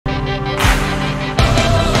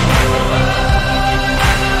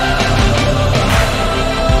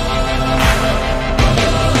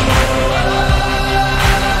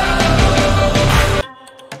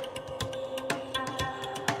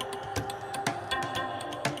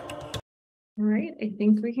All right, I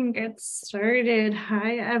think we can get started.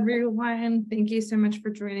 Hi, everyone. Thank you so much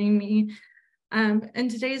for joining me. In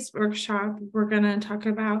today's workshop, we're going to talk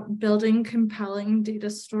about building compelling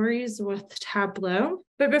data stories with Tableau.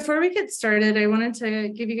 But before we get started, I wanted to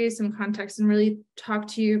give you guys some context and really talk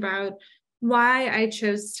to you about why I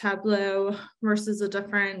chose Tableau versus a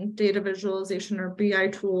different data visualization or BI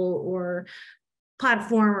tool or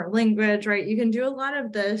platform or language, right? You can do a lot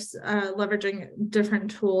of this leveraging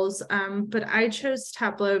different tools, but I chose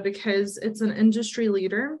Tableau because it's an industry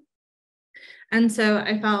leader. And so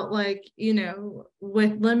I felt like,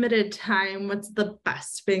 with limited time, what's the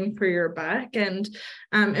best bang for your buck? And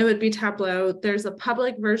it would be Tableau. There's a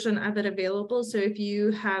public version of it available. So if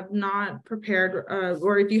you have not prepared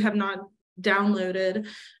or if you have not downloaded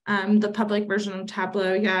the public version of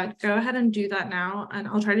Tableau yet, go ahead and do that now. And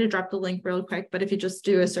I'll try to drop the link real quick, but if you just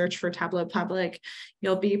do a search for Tableau Public,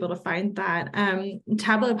 you'll be able to find that.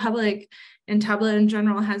 Tableau Public and Tableau in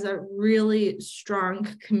general has a really strong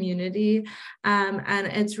community, and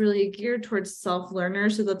it's really geared towards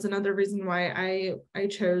self-learners. So that's another reason why I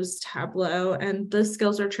chose Tableau, and the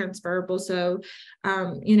skills are transferable. So,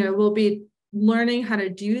 we'll be learning how to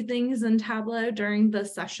do things in Tableau during the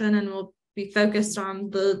session, and we'll be focused on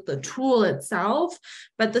the tool itself,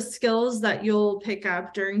 but the skills that you'll pick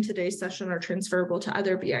up during today's session are transferable to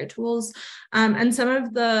other BI tools. And some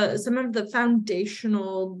of the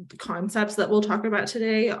foundational concepts that we'll talk about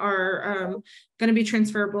today are going to be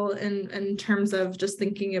transferable in terms of just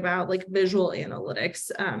thinking about like visual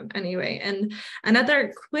analytics anyway. And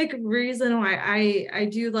another quick reason why I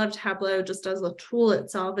do love Tableau just as a tool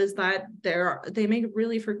itself is that they make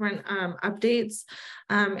really frequent updates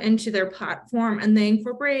into their platform, and they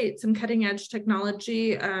incorporate some cutting edge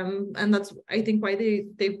technology, and that's I think why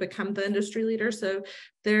they've become the industry leader. So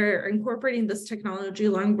they're incorporating this technology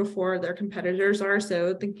long before their competitors are.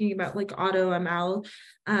 So thinking about like auto ML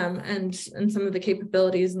and some of the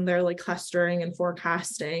capabilities in their like clustering and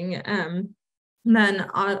forecasting, and then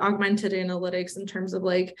augmented analytics in terms of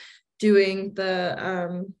like doing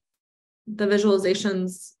the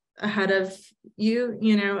visualizations ahead of you,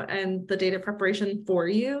 and the data preparation for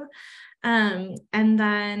you. And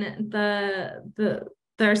then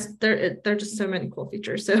there are just so many cool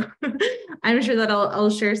features. So I'm sure that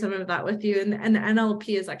I'll share some of that with you. And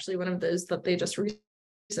NLP is actually one of those that they just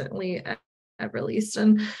recently released.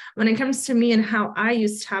 And when it comes to me and how I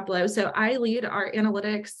use Tableau, so I lead our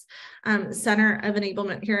analytics center of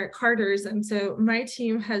enablement here at Carter's. And so my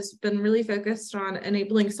team has been really focused on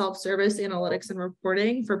enabling self-service analytics and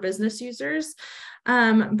reporting for business users.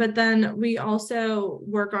 But then we also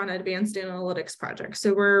work on advanced analytics projects.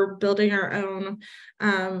 So we're building our own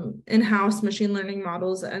in-house machine learning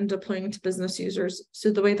models and deploying to business users. So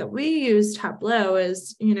the way that we use Tableau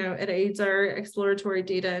is, it aids our exploratory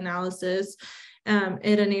data analysis.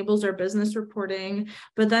 It enables our business reporting,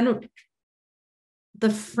 but then the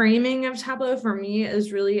framing of Tableau for me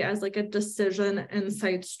is really as like a decision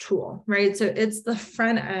insights tool, right? So it's the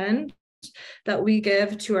front end that we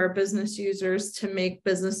give to our business users to make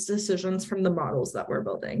business decisions from the models that we're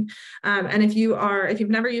building. And if you've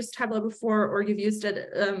never used Tableau before, or you've used it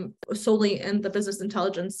solely in the business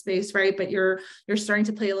intelligence space, right, but you're starting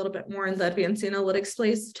to play a little bit more in the advanced analytics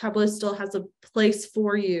space, Tableau still has a place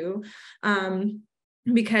for you.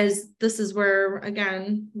 Because this is where,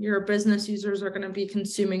 again, your business users are going to be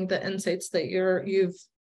consuming the insights that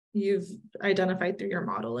you've identified through your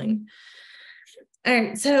modeling. All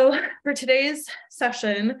right, so for today's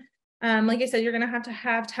session, like I said, you're going to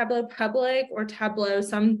have Tableau Public or Tableau,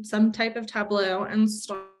 some type of Tableau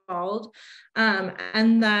installed.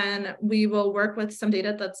 And then we will work with some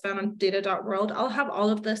data that's found on data.world. I'll have all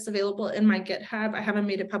of this available in my GitHub. I haven't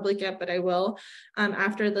made it public yet, but I will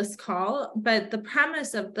after this call. But the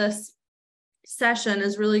premise of this session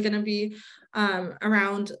is really going to be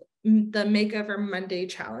around the Makeover Monday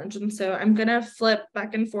challenge. And so I'm going to flip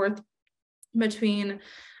back and forth between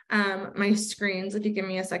my screens, if you give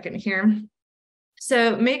me a second here.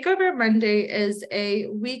 So Makeover Monday is a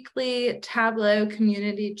weekly Tableau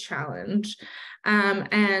community challenge.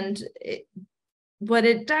 What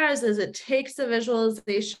it does is it takes a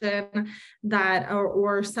visualization that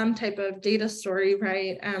or some type of data story,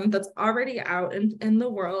 right, that's already out in the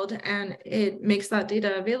world, and it makes that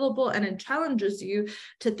data available, and it challenges you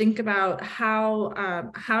to think about how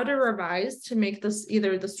to revise to make this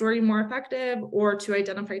either the story more effective or to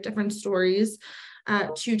identify different stories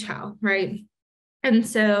to tell, right? And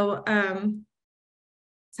so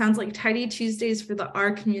Sounds like Tidy Tuesdays for the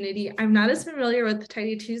R community. I'm not as familiar with the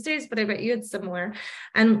Tidy Tuesdays, but I bet you it's similar.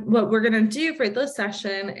 And what we're going to do for this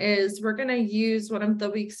session is we're going to use one of the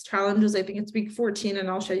week's challenges. I think it's week 14, and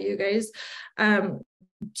I'll show you guys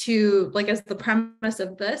to like as the premise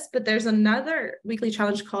of this. But there's another weekly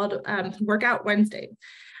challenge called Workout Wednesday.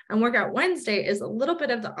 And Workout Wednesday is a little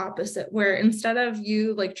bit of the opposite, where instead of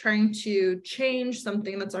you like trying to change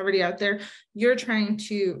something that's already out there, you're trying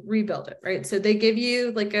to rebuild it, right? So they give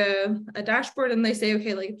you like a dashboard and they say,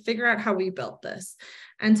 okay, like figure out how we built this.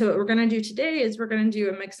 And so what we're going to do today is we're going to do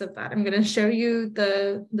a mix of that. I'm going to show you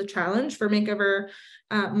the challenge for Makeover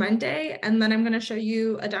Monday, and then I'm going to show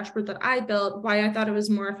you a dashboard that I built, why I thought it was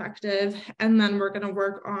more effective, and then we're going to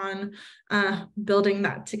work on building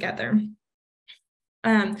that together.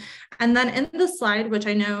 And then in the slide, which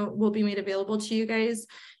I know will be made available to you guys,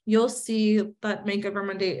 you'll see that Makeover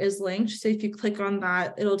Monday is linked. So if you click on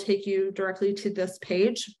that, it'll take you directly to this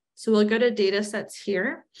page. So we'll go to data sets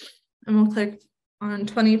here and we'll click on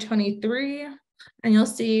 2023, and you'll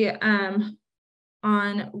see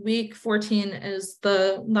on week 14 that's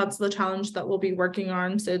the challenge that we'll be working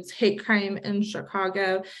on. So it's hate crime in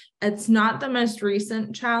Chicago. It's not the most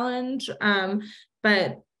recent challenge,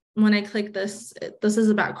 but when I click this is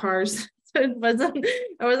about cars. So it wasn't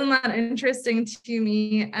that interesting to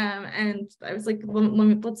me. And I was like,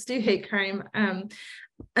 let's do hate crime.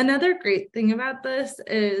 Another great thing about this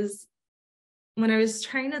is when I was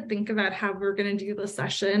trying to think about how we're going to do the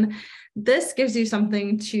session, this gives you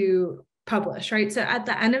something to publish, right? So at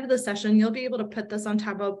the end of the session, you'll be able to put this on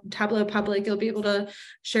Tableau public. You'll be able to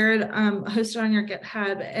share it, host it on your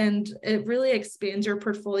GitHub, and it really expands your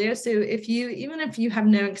portfolio. So even if you have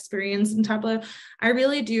no experience in Tableau, I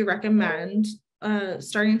really do recommend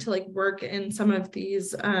starting to like work in some of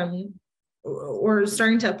these or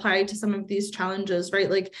starting to apply to some of these challenges, right?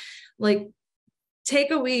 Like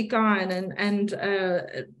take a week on and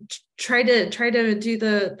try to do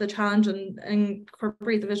the challenge and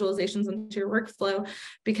incorporate the visualizations into your workflow,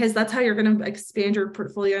 because that's how you're going to expand your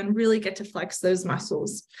portfolio and really get to flex those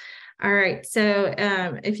muscles. All right, so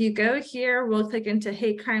if you go here, we'll click into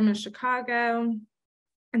hate crime in Chicago.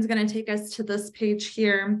 It's going to take us to this page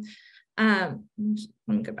here. Let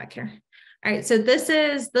me go back here. All right, so this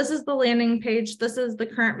is the landing page. This is the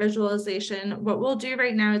current visualization. What we'll do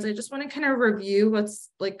right now is I just want to kind of review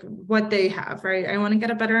what they have, right? I want to get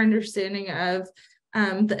a better understanding of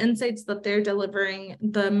the insights that they're delivering,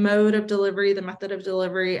 the mode of delivery, the method of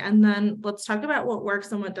delivery, and then let's talk about what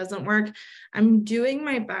works and what doesn't work. I'm doing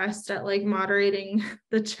my best at like moderating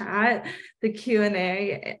the chat, the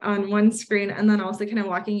Q&A on one screen, and then also kind of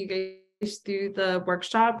walking you guys through the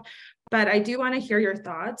workshop. But I do want to hear your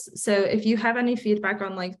thoughts. So if you have any feedback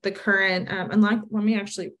on like the current, and let me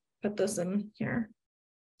actually put this in here.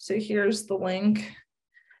 So here's the link.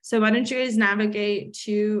 So why don't you guys navigate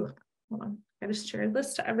to, hold on, I just shared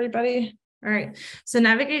this to everybody. All right, so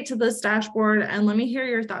navigate to this dashboard and let me hear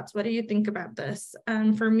your thoughts. What do you think about this?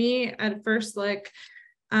 For me, at first, like,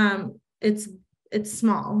 it's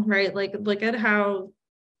small, right? Like, look at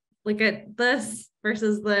this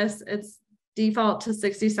versus this. It's default to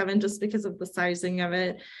 67 just because of the sizing of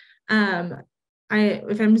it.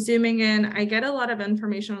 If I'm zooming in, I get a lot of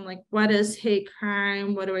information on like, what is hate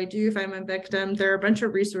crime? What do I do if I'm a victim? There are a bunch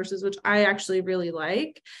of resources, which I actually really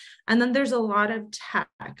like. And then there's a lot of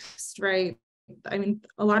text, right? I mean,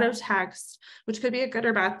 a lot of text, which could be a good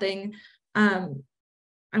or bad thing. I'm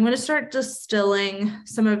going to start distilling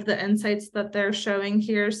some of the insights that they're showing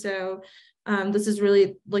here. So this is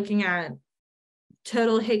really looking at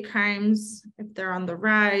total hate crimes, if they're on the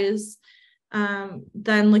rise,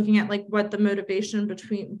 then looking at like what the motivation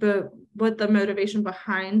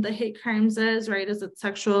behind the hate crimes is, right? Is it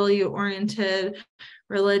sexually oriented,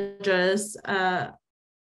 religious,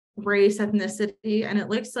 race, ethnicity? And it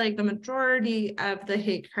looks like the majority of the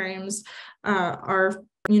hate crimes are,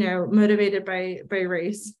 motivated by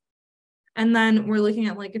race. And then we're looking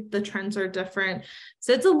at like if the trends are different.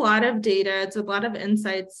 So it's a lot of data, it's a lot of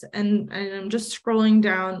insights, and I'm just scrolling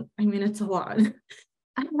down. I mean, it's a lot.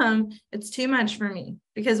 It's too much for me,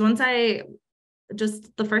 because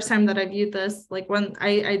the first time that I viewed this, like when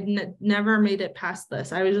I never made it past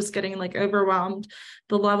this, I was just getting like overwhelmed.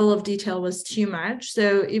 The level of detail was too much.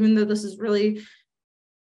 So even though this is really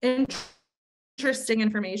interesting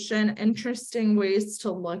information, interesting ways to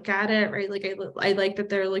look at it, right? Like I like that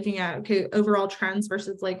they're looking at, okay, overall trends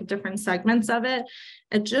versus like different segments of it.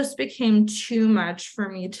 It just became too much for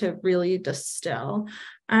me to really distill.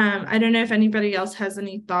 I don't know if anybody else has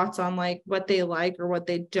any thoughts on like what they like or what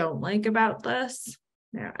they don't like about this.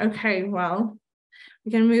 Yeah. Okay, well,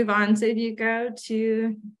 we can move on. So if you go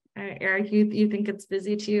to, Eric, you think it's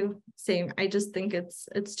busy too? Same. I just think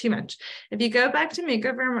it's too much. If you go back to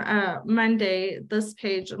Makeover Monday, this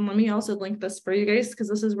page, and let me also link this for you guys because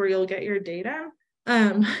this is where you'll get your data.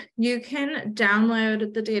 You can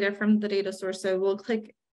download the data from the data source. So we'll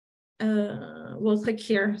click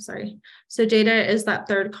here. Sorry. So data is that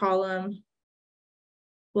third column.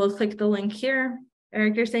 We'll click the link here.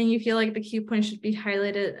 Eric, you're saying you feel like the key point should be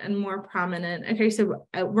highlighted and more prominent. Okay, so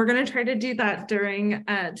we're going to try to do that during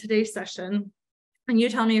today's session. And you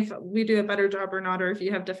tell me if we do a better job or not, or if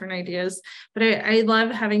you have different ideas. But I love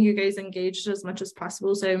having you guys engaged as much as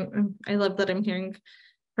possible. So I love that I'm hearing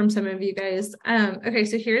from some of you guys. Okay,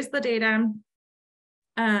 so here's the data.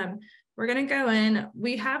 We're going to go in.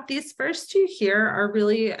 We have these first two here are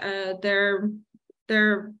really,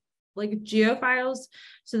 they're like geo files.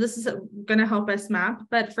 So this is going to help us map.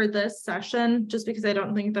 But for this session, just because I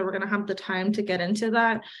don't think that we're going to have the time to get into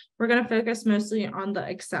that, we're going to focus mostly on the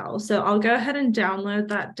Excel. So I'll go ahead and download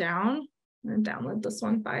that down and download this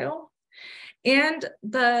one file. And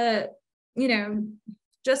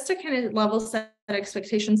just to kind of level set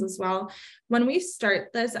expectations as well, when we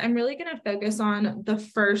start this, I'm really going to focus on the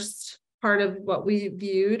first part of what we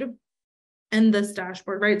viewed in this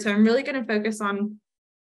dashboard, right? So I'm really going to focus on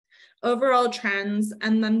overall trends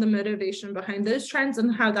and then the motivation behind those trends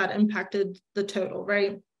and how that impacted the total,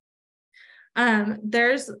 right?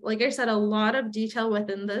 There's, like I said, a lot of detail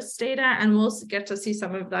within this data, and we'll get to see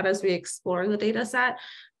some of that as we explore the data set.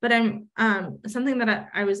 But something that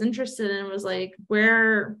I was interested in was like,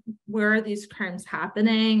 where are these crimes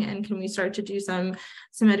happening, and can we start to do some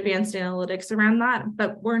advanced analytics around that?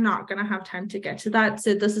 But we're not going to have time to get to that.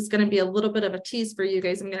 So this is going to be a little bit of a tease for you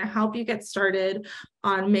guys. I'm going to help you get started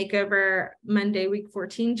on Makeover Monday Week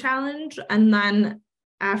 14 challenge, and then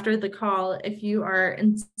after the call, if you are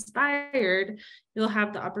inspired, you'll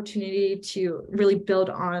have the opportunity to really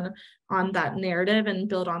build on that narrative and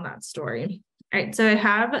build on that story. All right, so I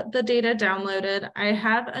have the data downloaded. I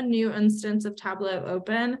have a new instance of Tableau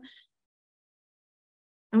open.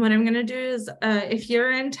 And what I'm going to do is, if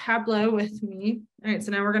you're in Tableau with me, all right,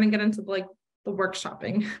 so now we're going to get into like the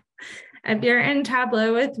workshopping. If you're in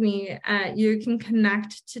Tableau with me, you can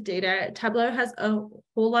connect to data. Tableau has a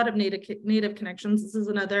whole lot of native connections. This is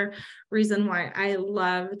another reason why I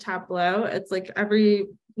love Tableau. It's like every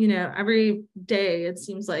day, it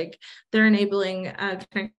seems like they're enabling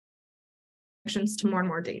connections to more and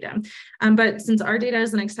more data. But since our data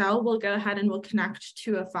is in Excel, we'll go ahead and we'll connect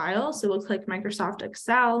to a file. So we'll click Microsoft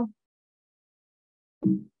Excel.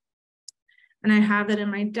 And I have it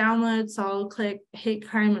in my downloads. So I'll click Hate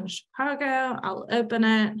Crime in Chicago. I'll open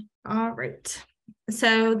it. All right.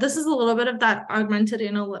 So this is a little bit of that augmented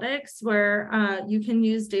analytics where you can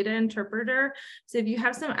use data interpreter. So if you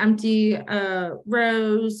have some empty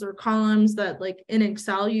rows or columns that like in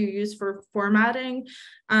Excel you use for formatting,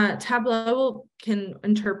 Tableau can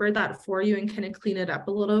interpret that for you and kind of clean it up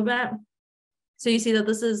a little bit. So you see that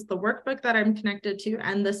this is the workbook that I'm connected to,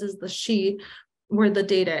 and this is the sheet where the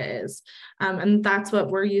data is. And that's what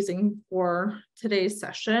we're using for today's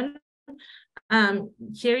session.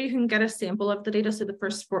 Here you can get a sample of the data. So the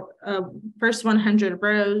first 100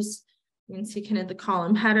 rows, you can see kind of the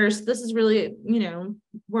column headers. This is really,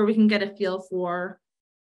 where we can get a feel for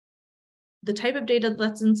the type of data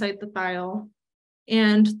that's inside the file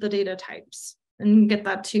and the data types, and get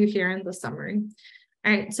that too here in the summary.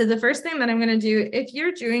 All right, so the first thing that I'm going to do, if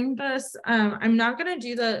you're doing this, I'm not going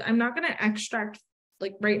to extract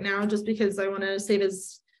like right now, just because I want to save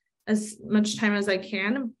as much time as I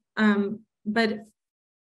can. But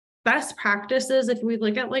best practices, if we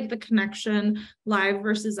look at like the connection live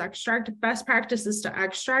versus extract, best practice is to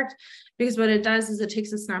extract, because what it does is it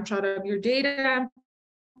takes a snapshot of your data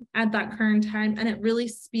at that current time, and it really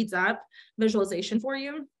speeds up visualization for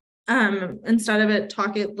you. Instead of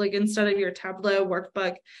your Tableau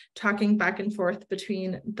workbook talking back and forth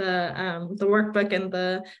between the workbook and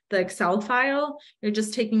the Excel file, you're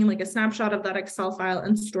just taking like a snapshot of that Excel file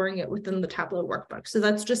and storing it within the Tableau workbook. So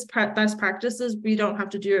that's just best practices. We don't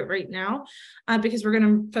have to do it right now because we're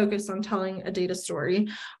going to focus on telling a data story.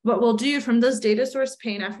 What we'll do from this data source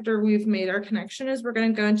pane after we've made our connection is we're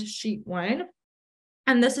going to go into sheet 1.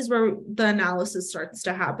 And this is where the analysis starts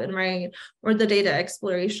to happen, right? Or the data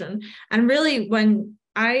exploration. And really, when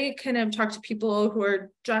I kind of talk to people who are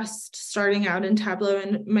just starting out in Tableau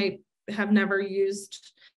and might have never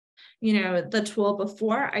used, the tool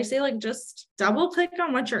before, I say like, just double click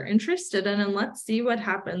on what you're interested in and let's see what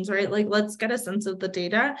happens, right? Like, let's get a sense of the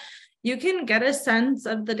data. You can get a sense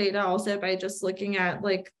of the data also by just looking at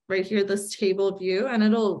like right here, this table view, and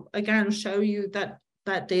it'll again show you that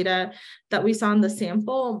that data that we saw in the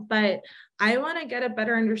sample, but I want to get a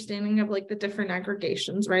better understanding of like the different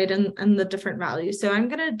aggregations, right? And the different values. So I'm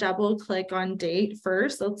going to double click on date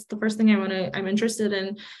first. That's the first thing I'm interested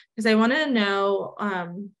in, because I want to know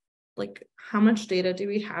like how much data do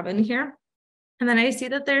we have in here? And then I see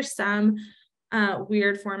that there's some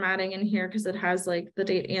weird formatting in here because it has like the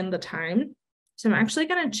date and the time. So I'm actually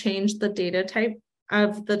going to change the data type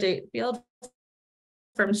of the date field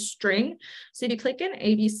from string. So if you click in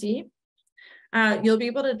ABC, you'll be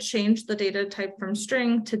able to change the data type from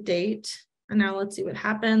string to date. And now let's see what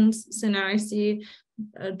happens. So now I see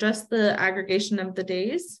just the aggregation of the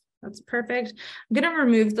days. That's perfect. I'm going to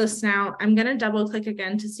remove this now. I'm going to double click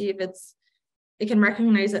again to see if it can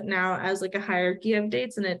recognize it now as like a hierarchy of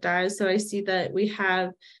dates, and it does. So I see that we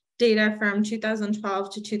have data from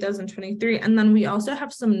 2012 to 2023, and then we also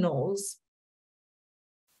have some nulls.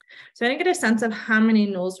 So I didn't get a sense of how many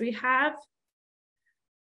nulls we have.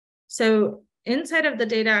 So inside of the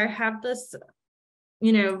data, I have this,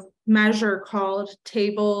 measure called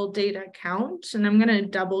table data count, and I'm going to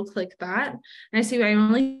double click that. And I see I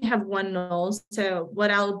only have one null. So what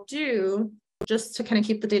I'll do, just to kind of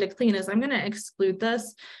keep the data clean, is I'm going to exclude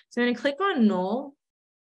this. So I'm going to click on null,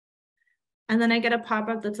 and then I get a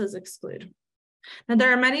pop-up that says exclude. Now,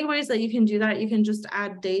 there are many ways that you can do that. You can just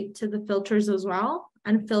add date to the filters as well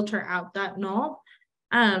and filter out that null.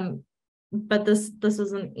 But this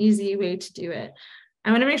is an easy way to do it.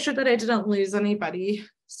 I want to make sure that I didn't lose anybody.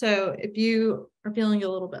 So if you are feeling a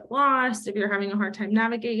little bit lost, if you're having a hard time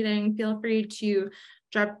navigating, feel free to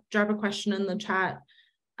drop a question in the chat.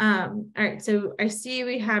 All right, so I see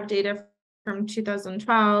we have data from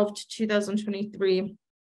 2012 to 2023.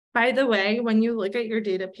 By the way, when you look at your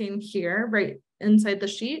data pane here, right inside the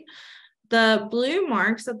sheet, the blue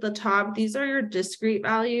marks at the top, these are your discrete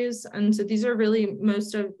values. And so these are really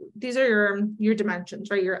these are your dimensions,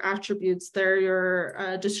 right? Your attributes, they're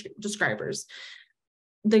your describers.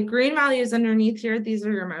 The green values underneath here, these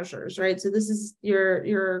are your measures, right? So this is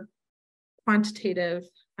your quantitative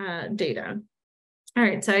data. All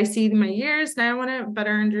right, so I see my years. Now I want to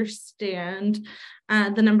better understand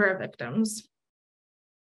the number of victims.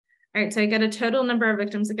 All right, so I get a total number of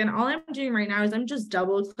victims. Again, all I'm doing right now is I'm just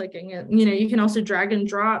double clicking it. You can also drag and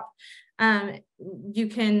drop. You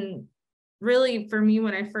can really, for me,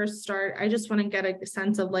 when I first start, I just want to get a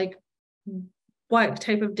sense of like what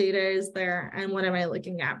type of data is there and what am I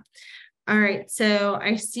looking at. All right, so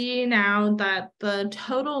I see now that the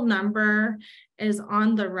total number is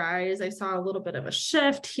on the rise. I saw a little bit of a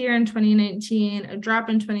shift here in 2019, a drop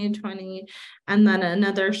in 2020, and then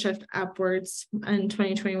another shift upwards in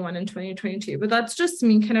 2021 and 2022. But that's just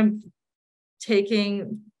me kind of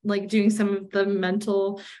doing some of the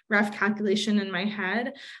mental rough calculation in my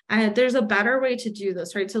head. There's a better way to do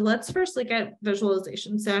this, right? So let's first look at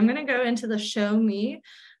visualization. So I'm going to go into the show me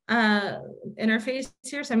interface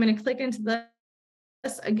here. So I'm going to click into this.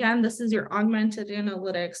 Again, this is your augmented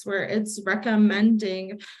analytics, where it's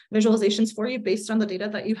recommending visualizations for you based on the data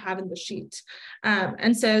that you have in the sheet.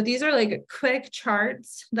 And so these are like quick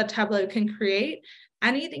charts that Tableau can create.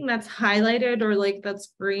 Anything that's highlighted or like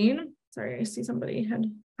that's green. Sorry, I see somebody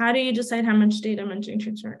had. How do you decide how much data I'm doing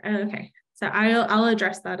transfer? Okay, so I'll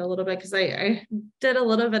address that a little bit, because I did a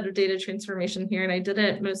little bit of data transformation here, and I did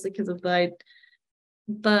it mostly because of the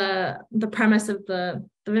premise of the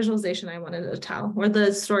visualization I wanted to tell, or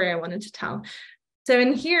the story I wanted to tell. So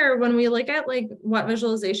in here, when we look at like what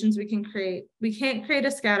visualizations we can create, we can't create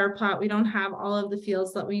a scatter plot. We don't have all of the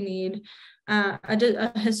fields that we need, a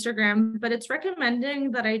histogram, but it's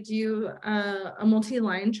recommending that I do a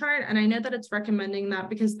multi-line chart. And I know that it's recommending that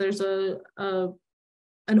because there's an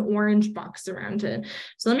orange box around it.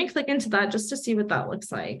 So let me click into that just to see what that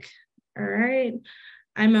looks like. All right.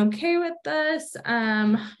 I'm okay with this.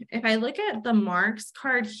 If I look at the marks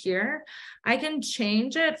card here, I can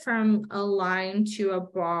change it from a line to a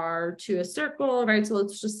bar to a circle, right? So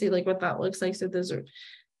let's just see like what that looks like. So those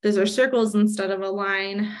are circles instead of a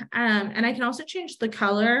line. And I can also change the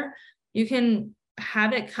color. You can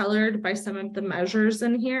have it colored by some of the measures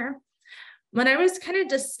in here. When I was kind of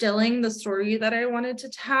distilling the story that I wanted to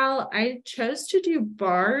tell, I chose to do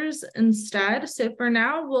bars instead. So for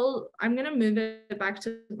now, I'm going to move it back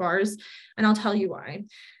to bars, and I'll tell you why.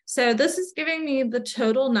 So this is giving me the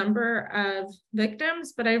total number of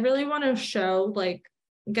victims, but I really want to show,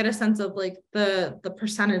 get a sense of the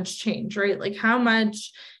percentage change, right? Like how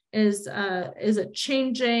much is it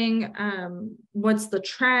changing? What's the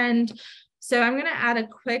trend? So I'm going to add a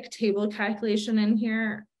quick table calculation in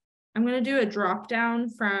here. I'm going to do a drop down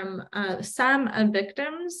from sum of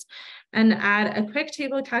victims and add a quick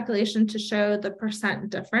table calculation to show the percent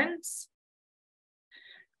difference.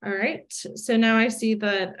 All right, so now I see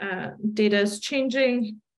that data is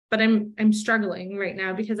changing, but I'm struggling right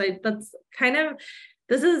now because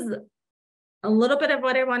this is a little bit of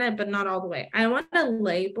what I wanted, but not all the way. I want to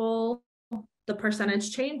label the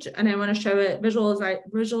percentage change and I want to show it,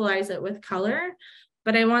 visualize it with color,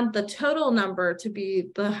 but I want the total number to be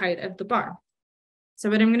the height of the bar. So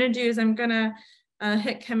what I'm going to do is I'm going to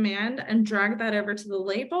hit Command and drag that over to the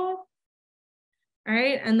label. All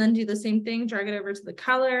right, and then do the same thing, drag it over to the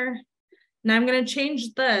color. Now I'm going to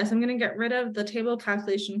change this. I'm going to get rid of the table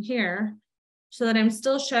calculation here so that I'm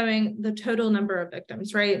still showing the total number of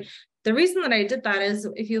victims, right? The reason that I did that is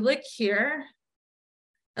if you look here,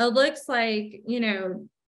 it looks like, you know,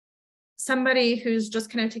 somebody who's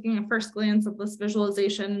just kind of taking a first glance at this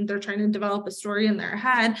visualization, they're trying to develop a story in their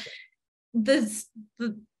head.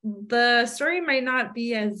 The story might not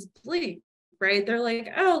be as bleak, right? They're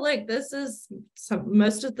like, oh, like this is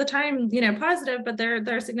most of the time, you know, positive, but there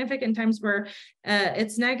are significant times where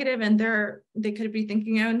it's negative and they could be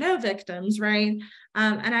thinking, oh, no victims, right?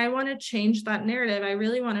 And I want to change that narrative. I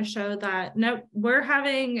really want to show that, no, we're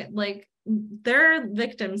having like, there are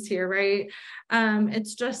victims here, right?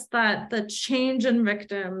 It's just that the change in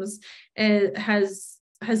victims has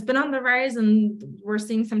been on the rise, and we're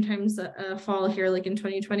seeing sometimes a fall here, like in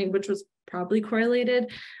 2020, which was probably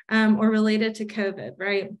correlated or related to COVID,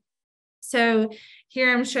 right? So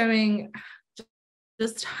here I'm showing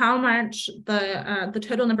just how much the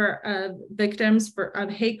total number of victims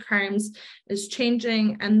of hate crimes is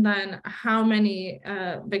changing, and then how many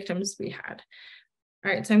victims we had.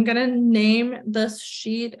 All right, so I'm gonna name this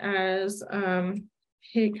sheet as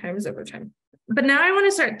hate crimes over time. But now I want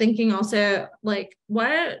to start thinking also, like,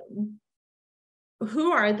 who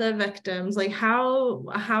are the victims? Like, how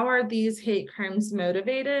are these hate crimes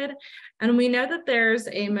motivated? And we know that there's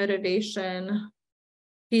a motivation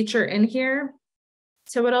feature in here.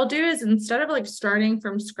 So what I'll do is, instead of like starting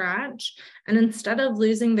from scratch and instead of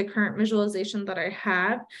losing the current visualization that I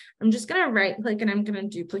have, I'm just going to right click and I'm going to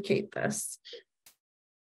duplicate this.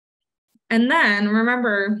 And then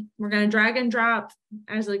remember, we're going to drag and drop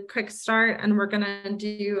as a quick start, and we're going to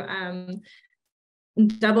do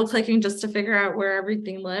double clicking just to figure out where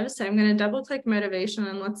everything lives. So I'm going to double click motivation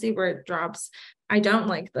and let's see where it drops. I don't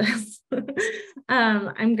like this.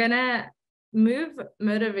 I'm going to move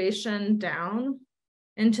motivation down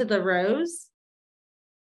into the rows.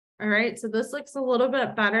 All right, so this looks a little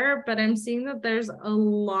bit better, but I'm seeing that there's a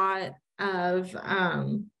lot of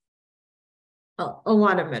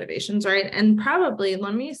motivations, right? And probably,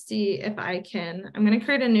 let me see if I can, I'm going to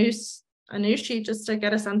create a new sheet just to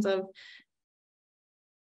get a sense of,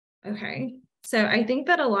 okay, so I think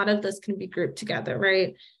that a lot of this can be grouped together,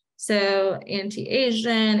 right? So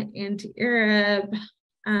anti-Asian, anti-Arab,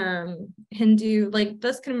 Hindu, like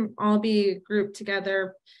this can all be grouped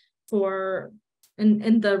together for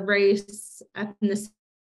in the race, ethnicity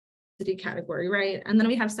category, right? And then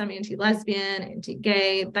we have some anti-lesbian,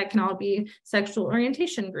 anti-gay, that can all be sexual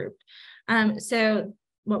orientation grouped. So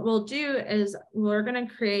what we'll do is we're going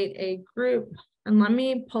to create a group, and let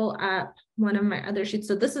me pull up one of my other sheets.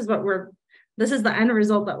 So this is the end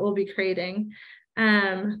result that we'll be creating.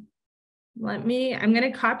 I'm going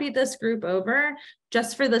to copy this group over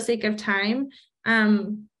just for the sake of time.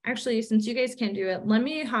 Actually, since you guys can't do it, let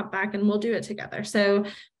me hop back and we'll do it together. So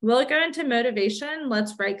we'll go into motivation.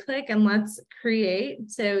 Let's right click and let's create.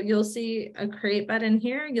 So you'll see a create button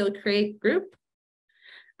here. You'll create group.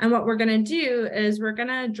 And what we're going to do is we're going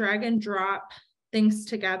to drag and drop things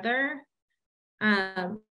together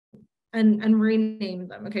and rename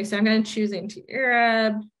them. Okay, so I'm going to choose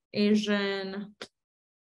anti-Arab, Asian,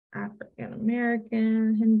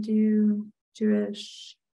 African-American, Hindu,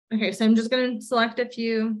 Jewish. Okay, so I'm just going to select a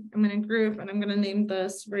few. I'm going to group and I'm going to name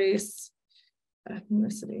this race,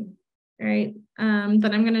 ethnicity. All right. Then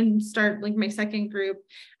I'm going to start like my second group.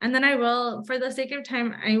 And then I will, for the sake of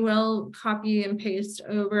time, I will copy and paste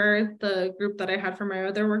over the group that I had for my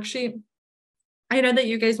other worksheet. I know that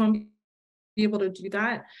you guys won't be able to do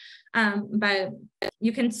that, but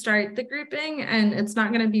you can start the grouping, and it's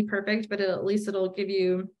not going to be perfect, but at least it'll give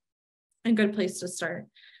you a good place to start.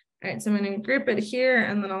 All right, so I'm going to group it here,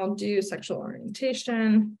 and then I'll do sexual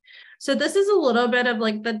orientation. So this is a little bit of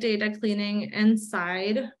like the data cleaning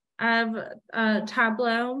inside of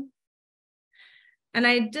Tableau. And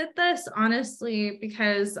I did this honestly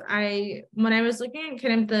because when I was looking at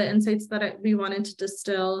kind of the insights that we wanted to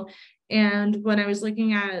distill, and when I was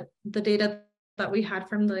looking at the data that we had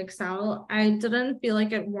from the Excel, I didn't feel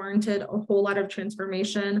like it warranted a whole lot of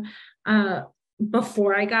transformation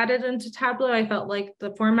before I got it into Tableau. I felt like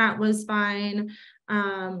the format was fine.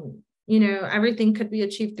 everything could be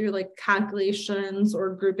achieved through like calculations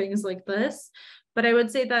or groupings like this. But I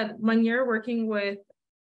would say that when you're working with,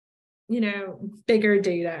 bigger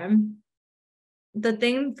data, the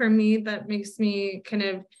thing for me that makes me kind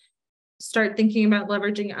of start thinking about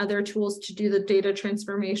leveraging other tools to do the data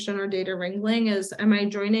transformation or data wrangling is, am I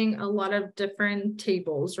joining a lot of different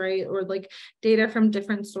tables, right? Or like data from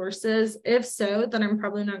different sources? If so, then I'm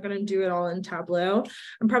probably not going to do it all in Tableau.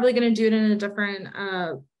 I'm probably going to do it in a different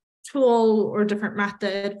tool or different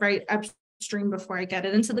method, right? Upstream before I get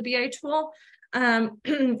it into the BI tool.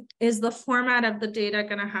 Is the format of the data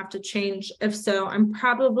going to have to change? If so, I'm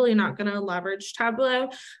probably not going to leverage Tableau.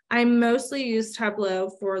 I mostly use Tableau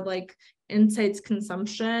for like insights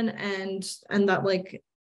consumption and that like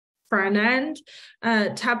front end.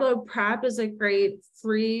 Tableau Prep is a great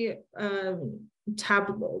free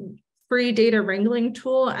free data wrangling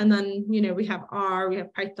tool. And then, we have R, we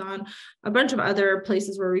have Python, a bunch of other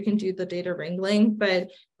places where we can do the data wrangling. But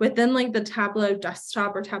within like the Tableau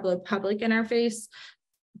desktop or Tableau public interface,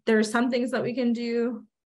 there's some things that we can do.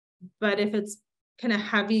 But if it's kind of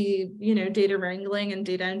heavy, data wrangling and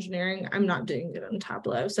data engineering, I'm not doing it in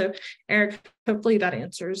Tableau. So Eric, hopefully that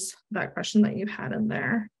answers that question that you had in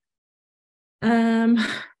there.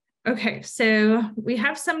 Okay, so we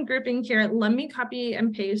have some grouping here. Let me copy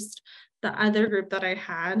and paste the other group that I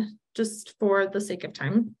had just for the sake of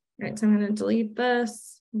time. All right, so I'm going to delete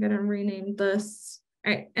this. I'm going to rename this.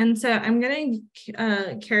 All right, and so I'm going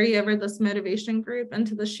to carry over this motivation group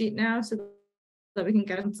into the sheet now so that we can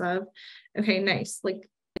get a sense of, okay, nice. Like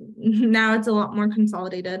now it's a lot more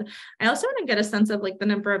consolidated. I also want to get a sense of like the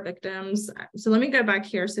number of victims. So let me go back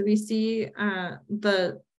here. So we see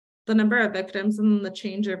the number of victims and the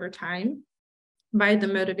change over time by the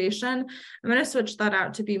motivation. I'm going to switch that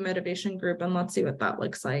out to be motivation group and let's see what that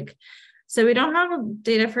looks like. So we don't have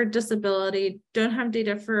data for disability, don't have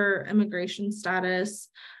data for immigration status,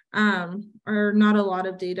 or not a lot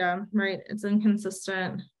of data, right? It's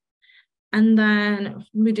inconsistent. And then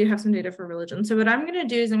we do have some data for religion. So what I'm going to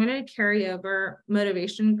do is I'm going to carry over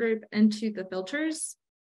motivation group into the filters.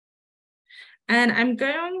 And I'm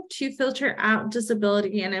going to filter out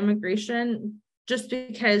disability and immigration just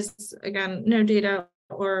because, again, no data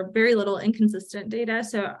or very little inconsistent data.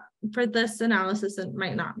 So for this analysis, it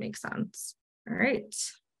might not make sense. All right.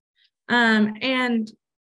 And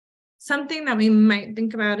something that we might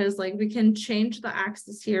think about is like, we can change the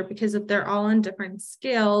axis here because if they're all on different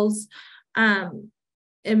scales,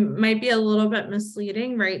 it might be a little bit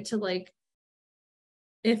misleading, right? To like,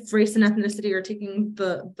 if race and ethnicity are taking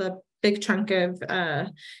the big chunk of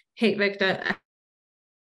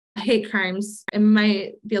hate crimes, it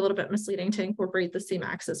might be a little bit misleading to incorporate the same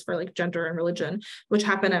axis for like gender and religion, which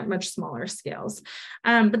happen at much smaller scales.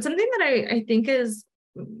 But something that I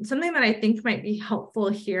think might be helpful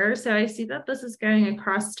here. So I see that this is going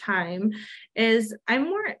across time is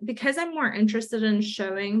because I'm more interested in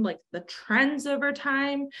showing like the trends over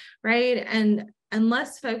time, right? And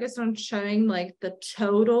less focused on showing like the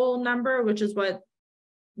total number, which is what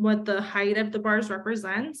the height of the bars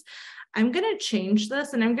represents. I'm going to change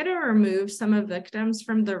this and I'm going to remove some of victims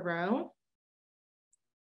from the row.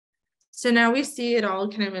 So now we see it all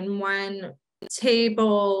kind of in one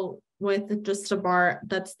table with just a bar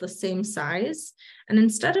that's the same size. And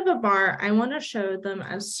instead of a bar, I want to show them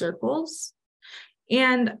as circles.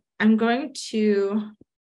 And I'm going to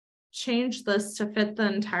change this to fit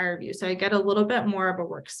the entire view. So I get a little bit more of a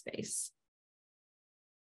workspace.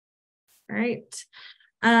 All right.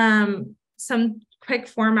 Some quick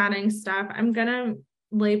formatting stuff. I'm going to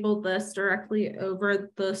label this directly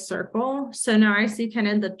over the circle. So now I see kind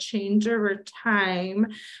of the change over time.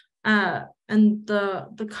 And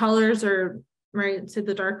the colors are, right, so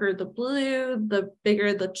the darker the blue, the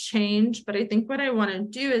bigger the change. But I think what I want to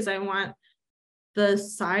do is I want the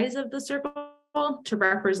size of the circle to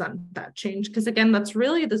represent that change. Because again, that's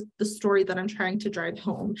really the story that I'm trying to drive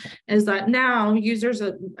home, is that now users,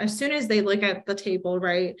 as soon as they look at the table,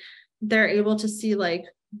 right, they're able to see like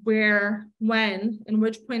where, when, and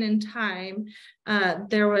which point in time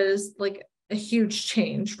there was like a huge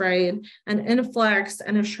change, right? An influx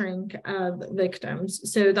and a shrink of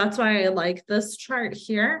victims. So that's why I like this chart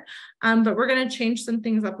here. But we're going to change some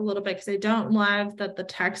things up a little bit because I don't love that the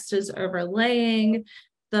text is overlaying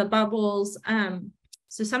the bubbles.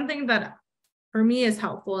 So something that for me is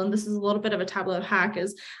helpful, and this is a little bit of a Tableau hack,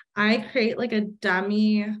 is I create like a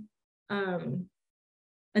dummy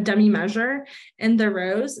measure in the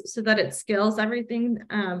rows so that it scales everything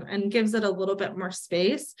and gives it a little bit more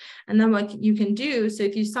space. And then what you can do, so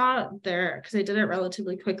if you saw there, because I did it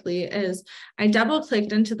relatively quickly, is I double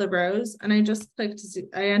clicked into the rows and I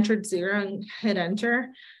entered 0 and hit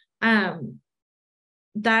enter.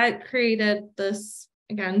 that created this,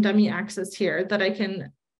 again, dummy axis here that I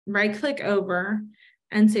can right click over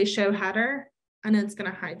and say show header, and it's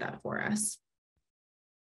going to hide that for us.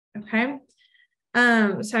 Okay.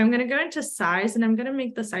 So I'm going to go into size, and I'm going to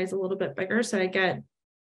make the size a little bit bigger so I get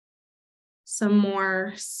some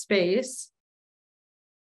more space.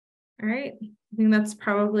 All right. I think that's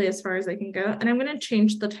probably as far as I can go. And I'm going to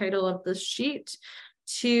change the title of this sheet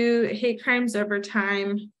to Hate Crimes Over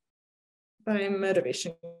Time by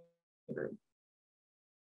Motivation Group.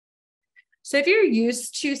 So if you're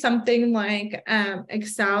used to something like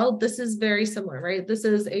Excel, this is very similar, right? This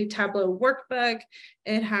is a Tableau workbook.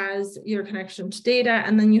 It has your connection to data,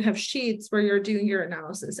 and then you have sheets where you're doing your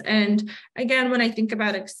analysis. And again, when I think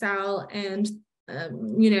about Excel and,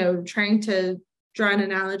 trying to draw an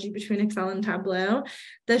analogy between Excel and Tableau,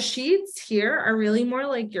 the sheets here are really more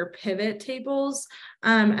like your pivot tables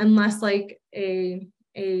and less like a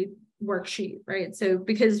worksheet, right? So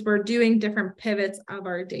because we're doing different pivots of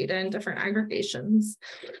our data and different aggregations.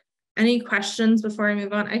 Any questions before I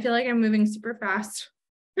move on? I feel like I'm moving super fast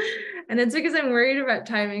and it's because I'm worried about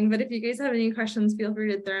timing, but if you guys have any questions, feel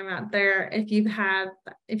free to throw them out there. If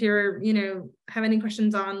you're, have any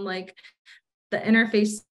questions on like the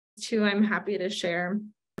interface too, I'm happy to share.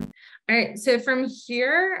 All right, so from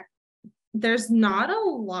here, there's not a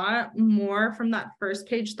lot more from that first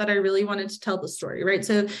page that I really wanted to tell the story, right?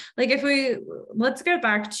 So like let's go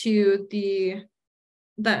back to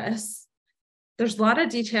this. There's a lot of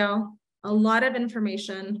detail, a lot of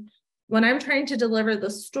information. When I'm trying to deliver the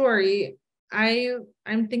story, I'm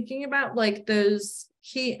thinking about like those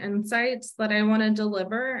key insights that I want to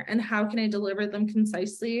deliver and how can I deliver them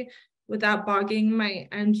concisely without bogging my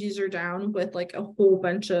end user down with like a whole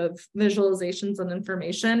bunch of visualizations and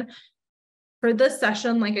information. For this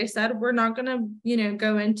session, like I said, we're not going to,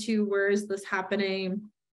 go into where is this happening,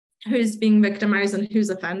 who's being victimized and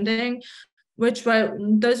who's offending,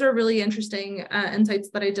 those are really interesting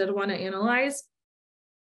insights that I did want to analyze.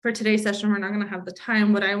 For today's session, we're not going to have the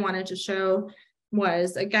time. What I wanted to show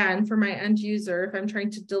was, again, for my end user, if I'm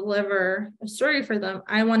trying to deliver a story for them,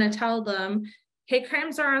 I want to tell them, hate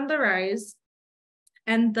crimes are on the rise.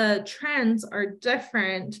 And the trends are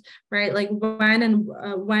different, right? Like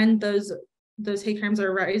when those hate crimes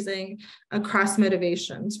are rising across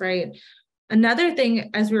motivations, right? Another thing,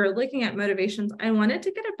 as we were looking at motivations, I wanted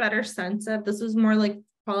to get a better sense of, this was more like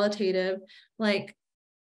qualitative, like,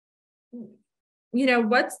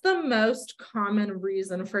 what's the most common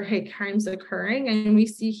reason for hate crimes occurring? And we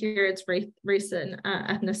see here it's race and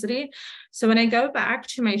ethnicity. So when I go back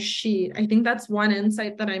to my sheet, I think that's one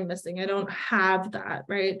insight that I'm missing. I don't have that,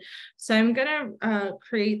 right? So I'm going to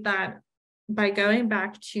create that by going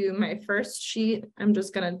back to my first sheet. I'm going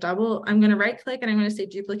to right click and I'm going to say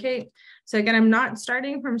duplicate. So again, I'm not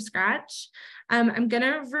starting from scratch. I'm going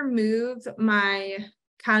to remove my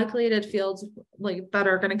calculated fields like that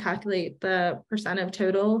are going to calculate the percent of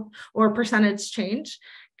total or percentage change,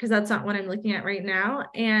 because that's not what I'm looking at right now.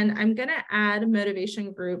 And I'm going to add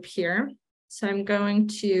motivation group here. So I'm going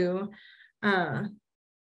to, and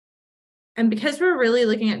because we're really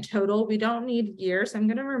looking at total, we don't need year. So I'm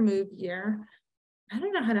going to remove year. I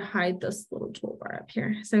don't know how to hide this little toolbar up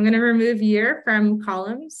here. So I'm going to remove year from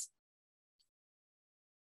columns.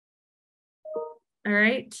 All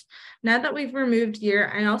right. Now that we've removed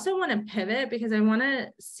year, I also want to pivot because I want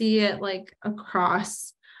to see it like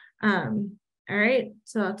across. All right.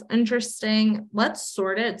 So that's interesting. Let's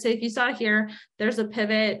sort it. So if you saw here, there's a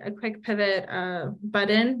quick pivot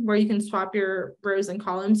button where you can swap your rows and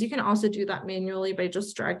columns. You can also do that manually by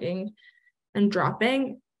just dragging and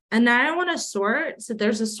dropping. And now I want to sort. So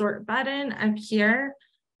there's a sort button up here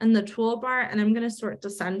in the toolbar, and I'm going to sort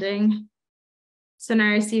descending. So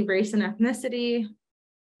now I see race and ethnicity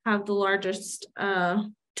have the largest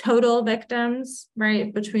total victims,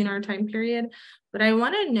 right, between our time period. What I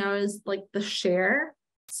want to know is like the share.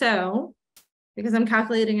 So because I'm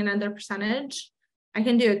calculating another percentage, I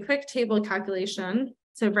can do a quick table calculation.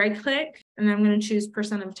 So right click, and I'm going to choose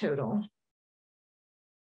percent of total.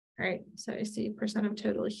 All right, so I see percent of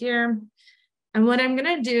total here. And what I'm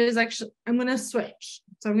going to do is I'm going to switch.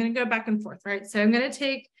 So I'm going to go back and forth, right? So I'm going to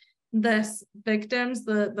take this victims,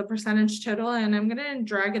 the percentage total, and I'm going to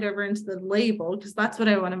drag it over into the label because that's what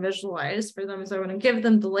I want to visualize for them. So I want to give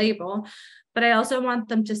them the label, but I also want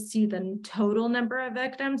them to see the total number of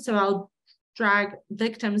victims. So I'll drag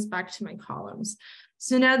victims back to my columns.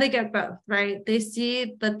 So now they get both, right? They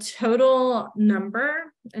see the total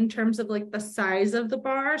number in terms of like the size of the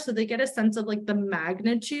bar. So they get a sense of like the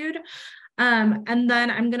magnitude. And then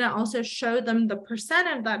I'm going to also show them the percent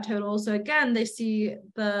of that total. So again, they see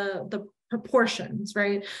the proportions,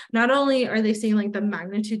 right? Not only are they seeing like the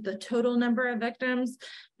magnitude, the total number of victims,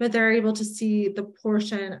 but they're able to see the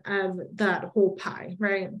portion of that whole pie,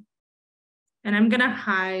 right? And I'm gonna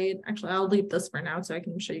hide, actually, I'll leave this for now so I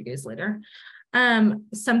can show you guys later.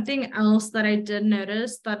 Something else that I did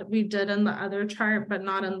notice that we did in the other chart, but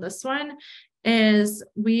not in this one, is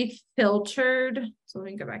we filtered, so let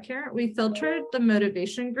me go back here. We filtered the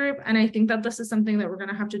motivation group. And I think that this is something that we're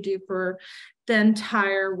gonna have to do for the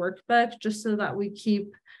entire workbook, just so that we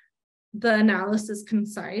keep the analysis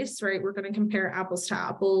concise, right? We're going to compare apples to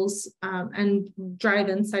apples and drive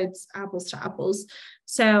insights apples to apples.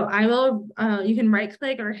 So I will, you can right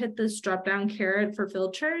click or hit this drop down caret for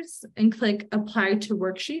filters and click apply to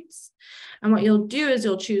worksheets. And what you'll do is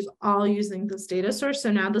you'll choose all using this data source.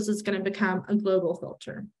 So now this is going to become a global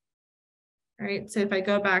filter. All right, so if I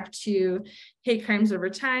go back to hate crimes over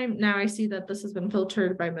time, now I see that this has been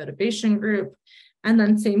filtered by motivation group. And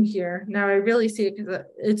then same here. Now I really see it because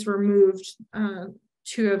it's removed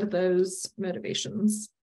 2 of those motivations.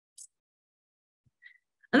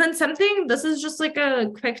 And then something, this is just like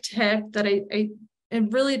a quick tip that it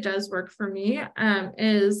really does work for me,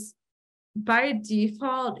 is by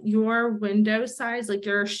default, your window size, like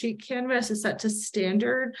your sheet canvas is set to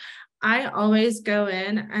standard. I always go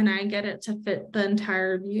in and I get it to fit the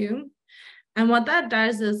entire view. And what that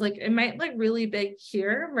does is like, it might look really big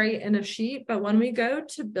here, right, in a sheet, but when we go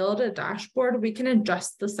to build a dashboard, we can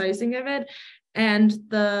adjust the sizing of it. And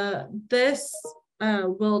this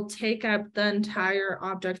will take up the entire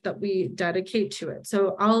object that we dedicate to it.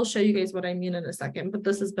 So I'll show you guys what I mean in a second, but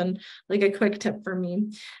this has been like a quick tip for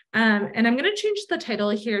me. And I'm going to change the title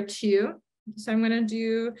here too. So I'm going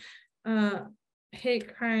to do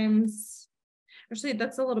hate crimes. Actually,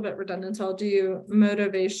 that's a little bit redundant. So I'll do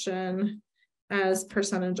motivation as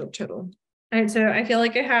percentage of total. All right, so I feel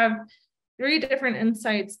like I have 3 different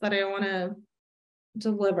insights that I want to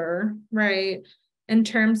deliver, right, in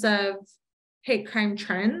terms of hate crime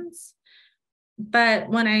trends. But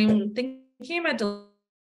when I'm thinking about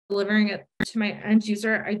delivering it to my end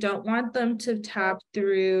user, I don't want them to tab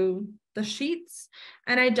through the sheets,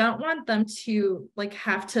 and I don't want them to like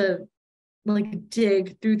have to like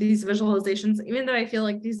dig through these visualizations, even though I feel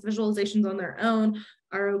like these visualizations on their own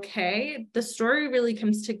are okay. The story really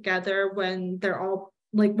comes together when they're all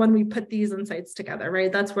like, when we put these insights together,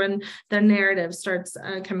 right? That's when the narrative starts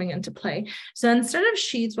coming into play. So instead of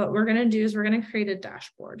sheets, what we're going to do is we're going to create a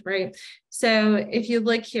dashboard, right? So if you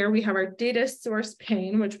look here, we have our data source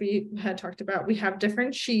pane, which we had talked about. We have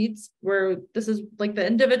different sheets where this is like the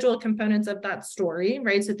individual components of that story,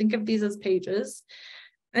 right? So think of these as pages.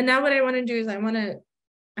 And now what I want to do is I want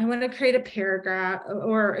to create a paragraph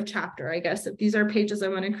or a chapter, I guess. If these are pages, I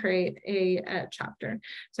want to create a chapter.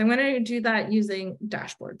 So I'm going to do that using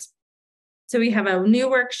dashboards. So we have a new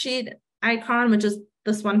worksheet icon, which is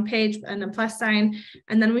this one page and a plus sign.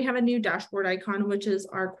 And then we have a new dashboard icon, which is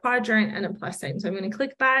our quadrant and a plus sign. So I'm going to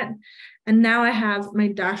click that. And now I have my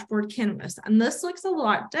dashboard canvas. And this looks a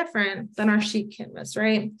lot different than our sheet canvas,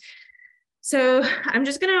 right? So I'm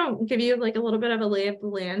just going to give you like a little bit of a lay of the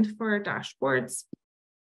land for our dashboards.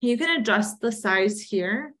 You can adjust the size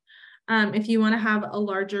here if you want to have a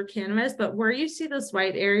larger canvas, but where you see this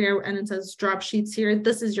white area and it says drop sheets here,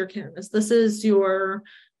 this is your canvas. This is your,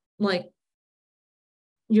 like,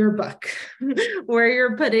 your book where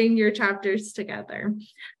you're putting your chapters together.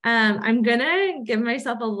 I'm going to give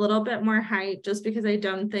myself a little bit more height just because I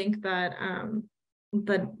don't think that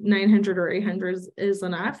the 900 or 800 is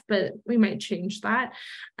enough, but we might change that.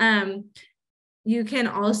 You can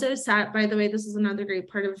also set, by the way, this is another great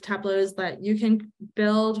part of Tableau, is that you can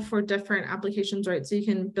build for different applications, right? So you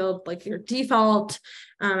can build like your default,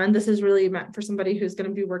 and this is really meant for somebody who's going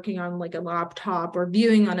to be working on like a laptop or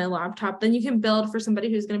viewing on a laptop. Then you can build for somebody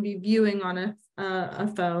who's going to be viewing on a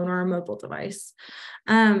phone or a mobile device.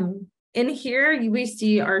 In here, we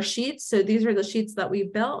see our sheets. So these are the sheets that we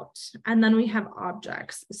built. And then we have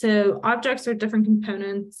objects. So objects are different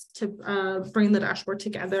components to bring the dashboard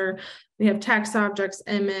together. We have text objects,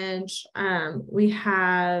 image. We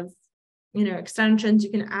have, extensions.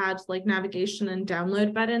 You can add like navigation and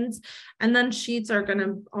download buttons. And then sheets are going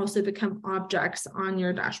to also become objects on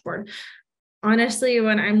your dashboard. Honestly,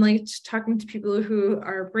 when I'm like talking to people who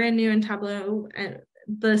are brand new in Tableau, and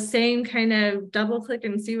the same kind of double click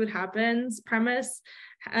and see what happens premise,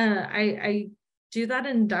 I do that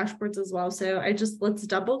in dashboards as well. So let's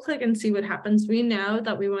double click and see what happens. We know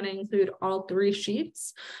that we want to include all 3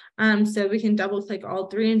 sheets. So we can double click all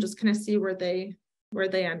 3 and just kind of see where they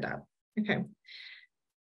end up. Okay.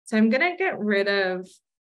 So I'm going to get rid of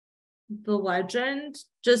the legend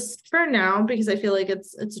just for now, because I feel like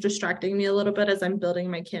it's distracting me a little bit as I'm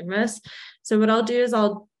building my canvas. So what I'll do is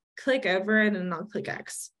I'll click over it and I'll click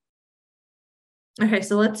X. Okay,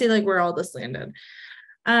 so let's see like where all this landed.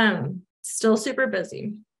 Still super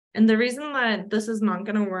busy. And the reason that this is not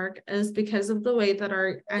going to work is because of the way that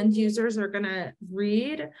our end users are going to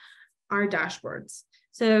read our dashboards.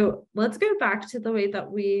 So let's go back to the way that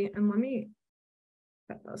and let me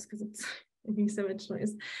cut this because it's making so much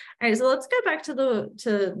noise. All right, so let's go back to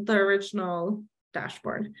the original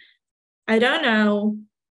dashboard. I don't know,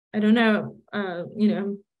 you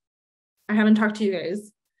know, I haven't talked to you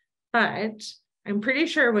guys, but I'm pretty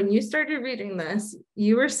sure when you started reading this,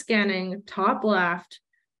 you were scanning top left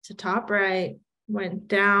to top right, went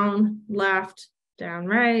down, left, down,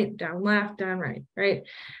 right, down, left, down, right, right?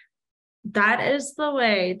 That is the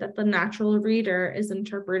way that the natural reader is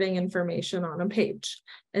interpreting information on a page.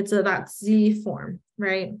 It's that Z form,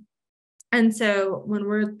 right? And so when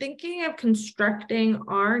we're thinking of constructing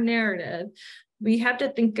our narrative, we have to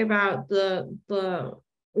think about the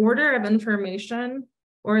order of information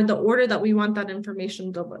or the order that we want that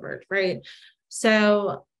information delivered, right?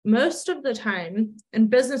 So most of the time, in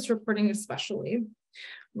business reporting especially,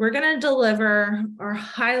 we're going to deliver our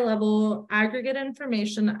high-level aggregate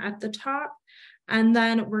information at the top, and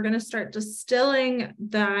then we're going to start distilling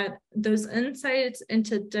those insights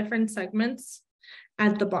into different segments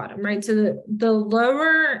at the bottom, right? So the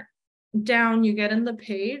lower down you get in the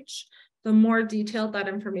page, the more detailed that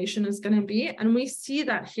information is going to be. And we see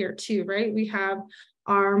that here too, right? We have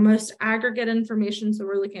our most aggregate information. So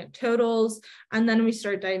we're looking at totals, and then we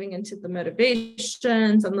start diving into the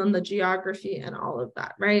motivations and then the geography and all of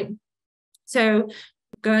that, right? So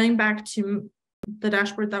going back to the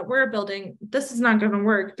dashboard that we're building, this is not going to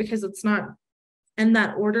work because it's not in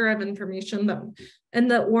that order of information, in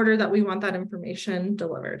the order that we want that information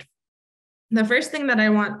delivered. The first thing that I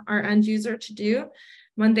want our end user to do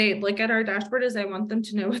when they look at our dashboard is I want them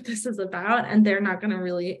to know what this is about, and they're not going to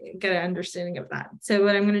really get an understanding of that. So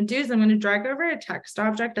what I'm going to do is I'm going to drag over a text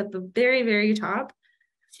object at the very, very top,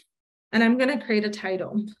 and I'm going to create a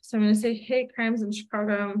title. So I'm going to say, hey, crimes in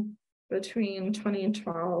Chicago between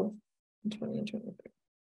 2012 and 2023,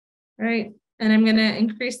 right? And I'm going to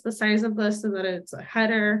increase the size of this so that it's a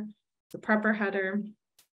header, it's a proper header.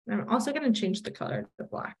 And I'm also going to change the color to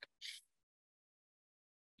black.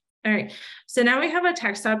 All right, so now we have a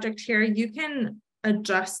text object here. You can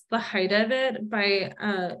adjust the height of it by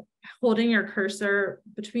holding your cursor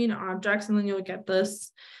between objects, and then you'll get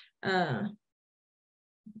this,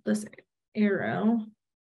 this arrow.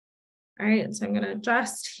 All right, so I'm going to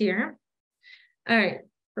adjust here. All right,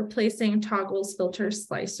 replacing toggles, filters,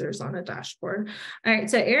 slicers on a dashboard. All right,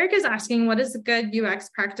 so Eric is asking, what is a good UX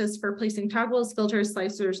practice for placing toggles, filters,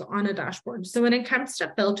 slicers on a dashboard? So when it comes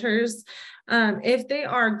to filters, if they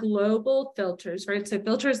are global filters, right? So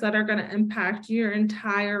filters that are going to impact your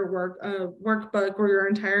entire workbook or your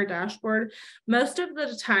entire dashboard, most of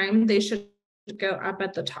the time they should go up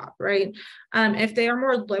at the top, right? If they are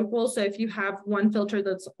more local, so if you have one filter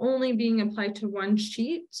that's only being applied to one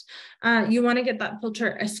sheet, you want to get that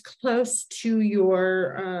filter as close to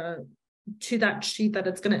your to that sheet that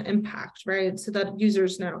it's going to impact, right? So that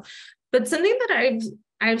users know. But something that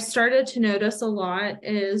I've started to notice a lot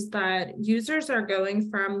is that users are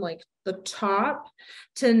going from like the top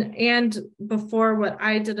to, and before what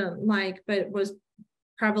I didn't like, but was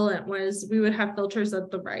prevalent, was we would have filters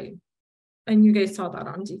at the right. And you guys saw that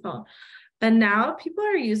on default. But now people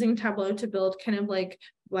are using Tableau to build kind of like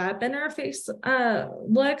web interface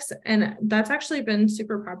looks. And that's actually been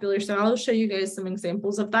super popular. So I'll show you guys some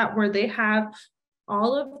examples of that where they have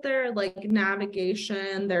all of their like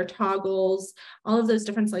navigation, their toggles, all of those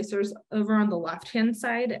different slicers over on the left-hand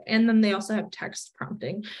side. And then they also have text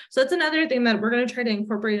prompting. So that's another thing that we're going to try to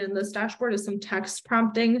incorporate in this dashboard is some text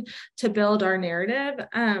prompting to build our narrative.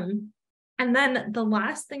 And then the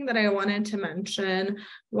last thing that I wanted to mention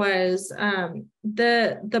was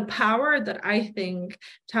the power that I think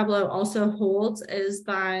Tableau also holds is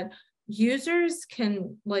that users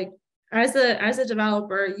can, like, as a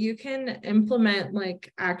developer, you can implement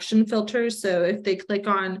like action filters. So if they click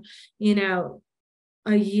on, you know,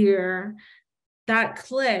 a year, that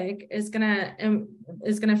click is gonna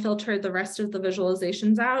filter the rest of the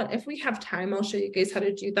visualizations out. If we have time, I'll show you guys how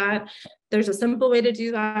to do that. There's a simple way to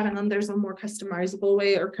do that, and then there's a more customizable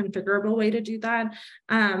way or configurable way to do that.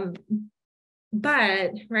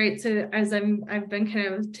 But right, so as I've been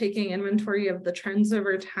kind of taking inventory of the trends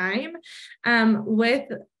over time,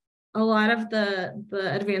 with a lot of the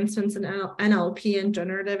advancements in NLP and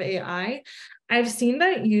generative AI, I've seen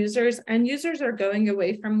that users are going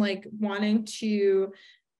away from like wanting to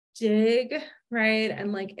dig, right,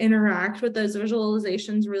 and like interact with those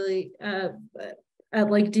visualizations really at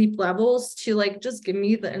like deep levels to like just give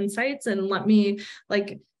me the insights and let me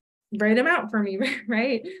like write them out for me,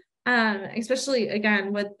 right? Especially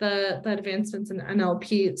again with the advancements in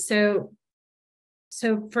NLP. So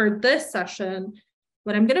for this session,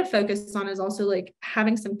 what I'm going to focus on is also like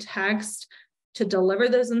having some text to deliver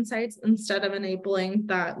those insights instead of enabling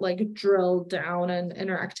that like drill down and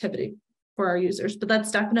interactivity for our users. But that's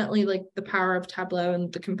definitely like the power of Tableau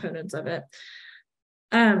and the components of it.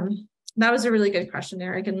 That was a really good question,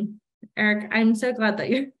 Eric. And Eric, I'm so glad that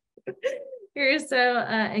you're so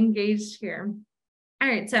engaged here. All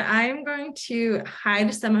right, so I'm going to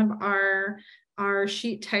hide some of our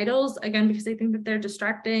sheet titles again, because I think that they're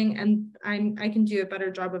distracting and I can do a better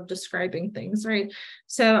job of describing things, right?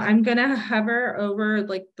 So I'm gonna hover over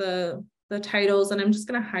like the titles and I'm just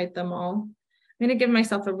gonna hide them all. I'm gonna give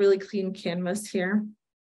myself a really clean canvas here.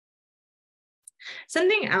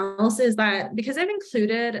 Something else is that because I've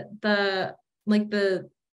included the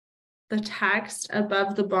text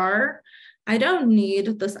above the bar, I don't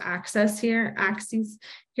need this axis here,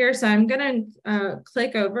 so I'm gonna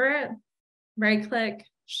click over it, right click,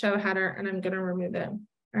 show header, and I'm gonna remove it.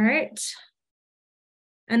 All right.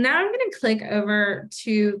 And now I'm gonna click over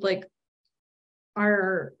to like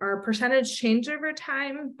our percentage change over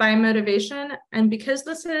time by motivation. And because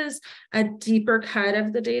this is a deeper cut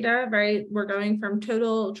of the data, right, we're going from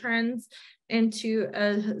total trends into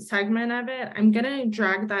a segment of it, I'm gonna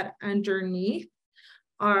drag that underneath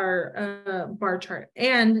our bar chart.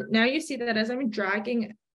 And now you see that as I'm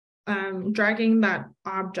dragging that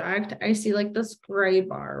object, I see like this gray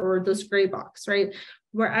bar or this gray box, right?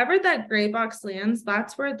 Wherever that gray box lands,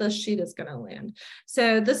 that's where the sheet is going to land.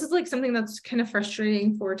 So this is like something that's kind of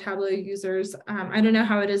frustrating for Tableau users. I don't know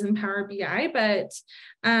how it is in Power BI, but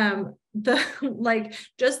the like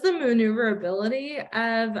just the maneuverability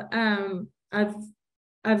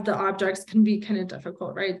of the objects can be kind of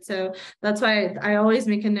difficult, right? So that's why I always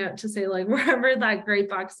make a note to say like wherever that gray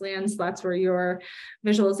box lands, that's where your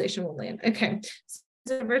visualization will land. Okay.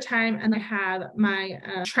 So over time, and I have my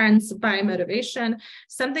trends by motivation.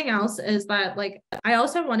 Something else is that like I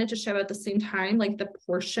also wanted to show at the same time like the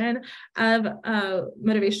portion of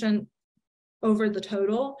motivation over the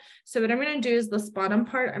total. So what I'm going to do is this bottom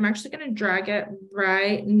part, I'm actually going to drag it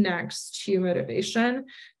right next to motivation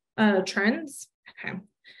trends. Okay.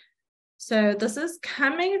 So this is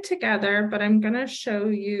coming together, but I'm going to show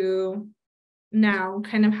you now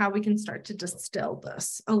kind of how we can start to distill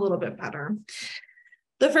this a little bit better.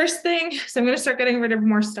 The first thing, so I'm going to start getting rid of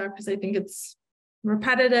more stuff because I think it's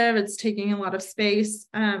repetitive. It's taking a lot of space.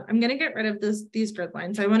 I'm going to get rid of these grid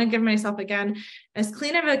lines. I want to give myself, again, as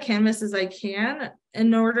clean of a canvas as I can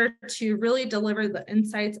in order to really deliver the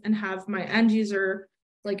insights and have my end user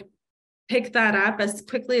like pick that up as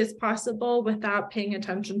quickly as possible without paying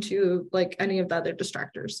attention to like any of the other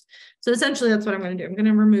distractors. So essentially that's what I'm going to do. I'm going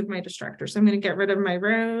to remove my distractors. So I'm going to get rid of my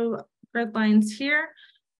row grid lines here.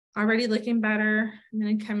 Already looking better. I'm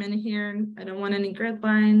going to come in here and I don't want any grid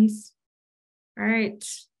lines. All right.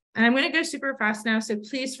 And I'm going to go super fast now. So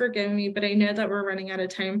please forgive me, but I know that we're running out of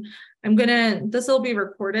time. This will be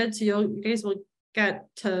recorded. So you guys will get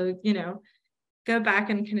to, go back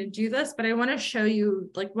and kind of do this, but I want to show you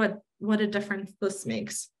like what a difference this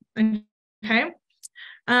makes. Okay.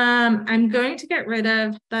 I'm going to get rid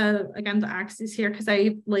of the axes here because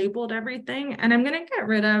I labeled everything, and I'm going to get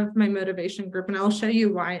rid of my motivation group, and I'll show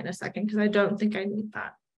you why in a second because I don't think I need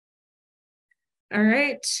that. All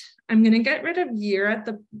right. I'm going to get rid of year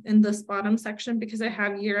in this bottom section because I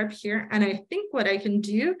have year up here. And I think what I can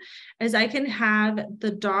do is I can have the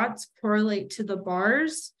dots correlate to the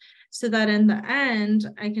bars, so that in the end,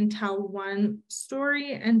 I can tell one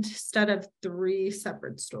story instead of 3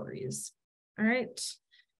 separate stories. All right.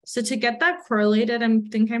 So to get that correlated, I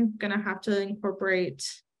think I'm going to have to incorporate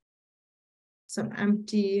some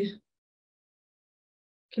empty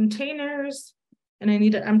containers. And I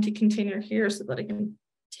need an empty container here so that I can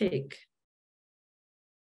take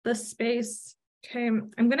the space. Okay. I'm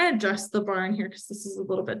going to adjust the bar in here because this is a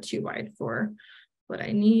little bit too wide for what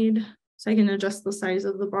I need. So I can adjust the size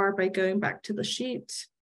of the bar by going back to the sheet.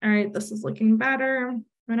 All right, this is looking better. I'm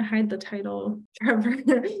going to hide the title.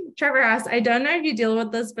 Trevor asks, I don't know if you deal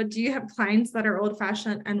with this, but do you have clients that are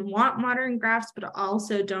old-fashioned and want modern graphs, but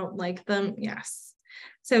also don't like them? Yes.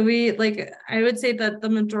 So I would say that the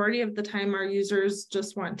majority of the time our users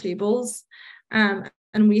just want tables. And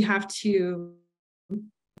we have to,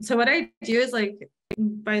 so what I do is like,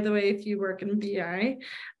 by the way, if you work in BI,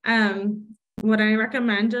 what I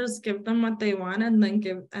recommend is give them what they want and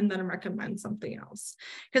then recommend something else.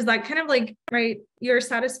 Because that kind of like, right, you're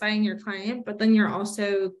satisfying your client, but then you're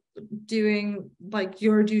also doing like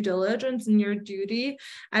your due diligence and your duty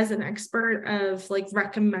as an expert of like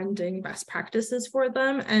recommending best practices for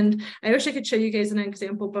them. And I wish I could show you guys an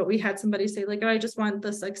example, but we had somebody say like, oh, I just want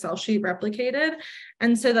this Excel sheet replicated.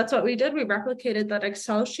 And so that's what we did. We replicated that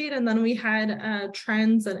Excel sheet, and then we had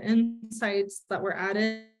trends and insights that were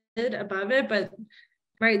added above it, but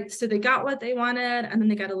right, so they got what they wanted and then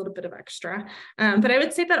they got a little bit of extra. But I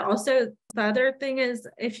would say that also the other thing is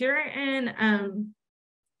if you're in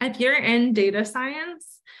data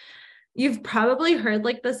science, you've probably heard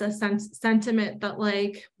like this sentiment that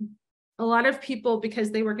like a lot of people,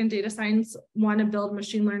 because they work in data science, want to build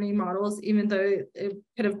machine learning models, even though it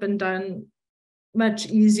could have been done much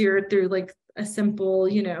easier through like a simple,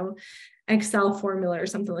 Excel formula or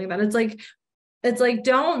something like that. It's like,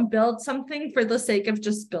 don't build something for the sake of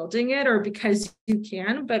just building it or because you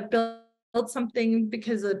can, but build something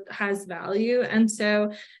because it has value. And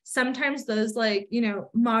so sometimes those like,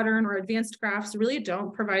 modern or advanced graphs really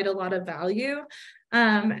don't provide a lot of value.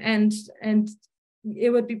 And it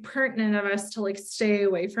would be pertinent of us to like stay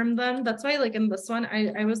away from them. That's why like in this one,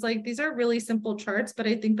 I was like, these are really simple charts, but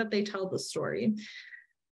I think that they tell the story.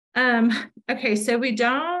 Okay, so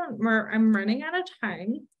I'm running out of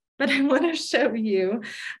time. But I want to show you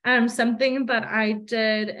something that I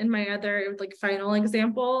did in my other like final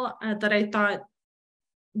example that I thought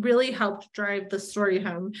really helped drive the story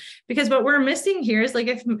home. Because what we're missing here is like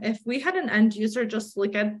if we had an end user just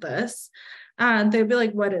look at this, they'd be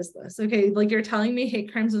like, what is this? Okay, like you're telling me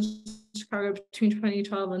hate crimes in Chicago between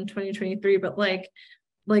 2012 and 2023, but like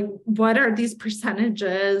what are these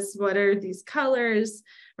percentages? What are these colors?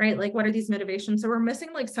 Right? Like, what are these motivations? So we're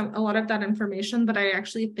missing like a lot of that information, but I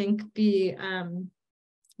actually think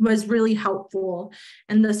was really helpful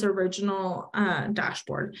in this original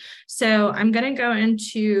dashboard. So I'm going to go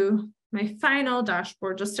into my final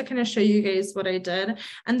dashboard just to kind of show you guys what I did.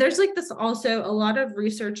 And there's like this also a lot of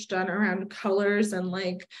research done around colors and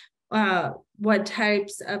like what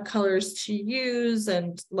types of colors to use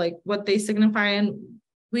and like what they signify. And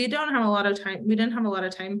we don't have a lot of time. We didn't have a lot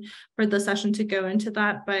of time for the session to go into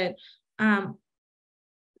that, but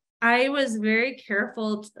I was very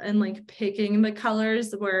careful in like picking the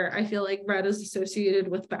colors where I feel like red is associated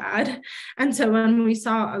with bad. And so when we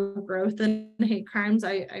saw a growth in hate crimes,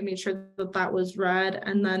 I made sure that was red.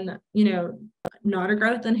 And then, not a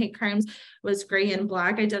growth in hate crimes was gray and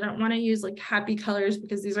black. I didn't want to use like happy colors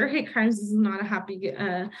because these are hate crimes. This is not a happy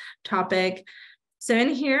topic. So in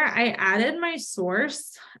here, I added my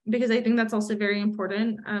source because I think that's also very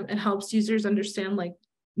important. It helps users understand like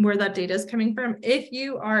where that data is coming from. If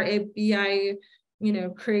you are a BI,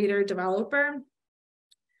 creator developer,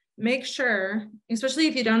 make sure, especially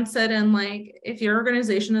if you don't sit in like, if your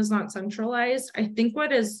organization is not centralized, I think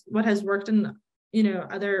what has worked in,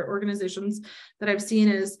 other organizations that I've seen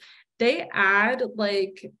is they add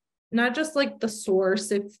like, not just like the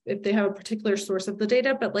source if they have a particular source of the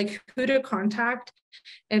data, but like who to contact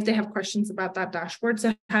if they have questions about that dashboard.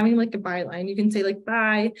 So having like a byline, you can say like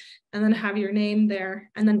bye, and then have your name there.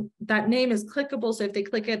 And then that name is clickable. So if they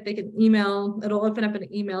click it, they can it'll open up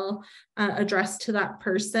an email address to that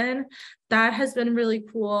person. That has been really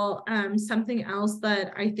cool. Something else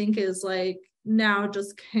that I think is like now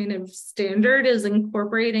just kind of standard is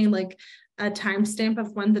incorporating like a timestamp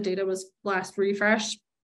of when the data was last refreshed.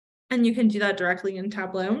 And you can do that directly in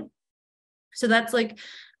Tableau. So that's like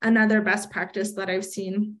another best practice that I've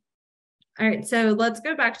seen. All right, so let's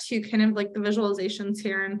go back to kind of like the visualizations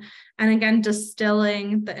here and again,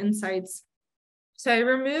 distilling the insights. So I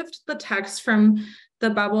removed the text from the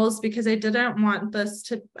bubbles because I don't want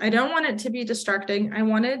it to be distracting. I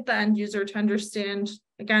wanted the end user to understand,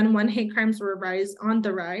 again, when hate crimes were on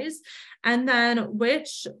the rise, and then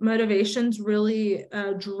which motivations really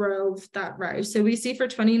drove that rise. So we see for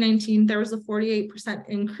 2019, there was a 48%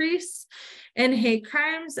 increase in hate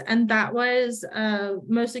crimes, and that was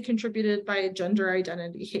mostly contributed by gender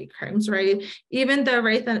identity hate crimes, right? Even though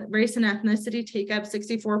race and ethnicity take up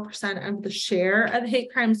 64% of the share of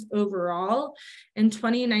hate crimes overall, in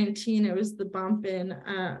 2019, it was the bump in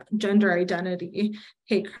gender identity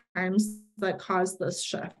hate crimes that caused this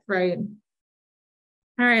shift, right?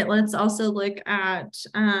 All right, let's also look at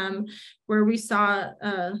where we saw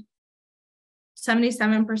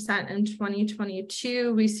 77% in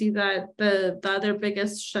 2022. We see that the other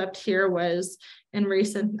biggest shift here was in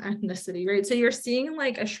race and ethnicity, right? So you're seeing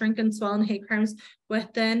like a shrink and swell in hate crimes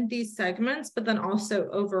within these segments, but then also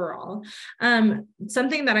overall.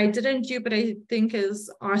 Something that I didn't do, but I think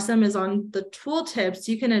is awesome is on the tooltips,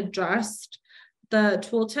 you can adjust the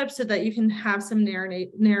tooltip so that you can have some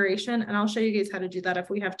narration, and I'll show you guys how to do that if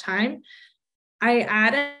we have time. I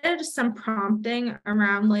added some prompting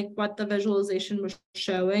around like what the visualization was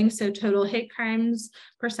showing. So total hate crimes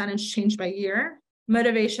percentage changed by year,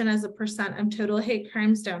 motivation as a percent of total hate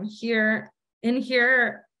crimes down here. In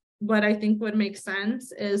here, what I think would make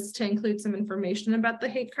sense is to include some information about the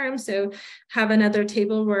hate crime. So have another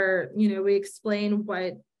table where, you know, we explain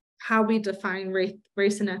how we define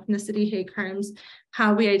race and ethnicity hate crimes,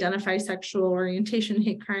 how we identify sexual orientation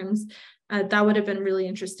hate crimes. That would have been really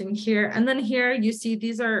interesting here. And then here you see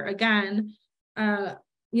these are, again,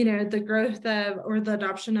 you know, the growth of or the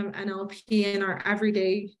adoption of NLP in our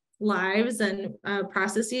everyday lives and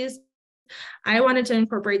processes. I wanted to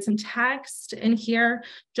incorporate some text in here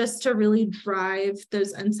just to really drive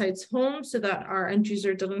those insights home so that our end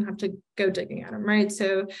user doesn't have to go digging at them, right?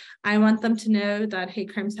 So I want them to know that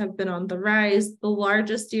hate crimes have been on the rise. The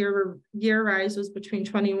largest year rise was between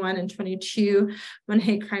 21 and 22 when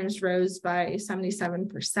hate crimes rose by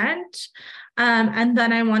 77%. And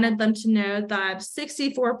then I wanted them to know that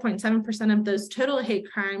 64.7% of those total hate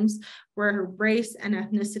crimes were race and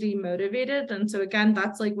ethnicity motivated. And so again,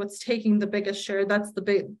 that's like what's taking the biggest share. That's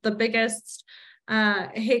the biggest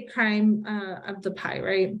hate crime of the pie,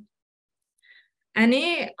 right?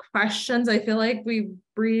 Any questions? I feel like we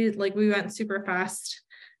went super fast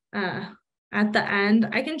at the end.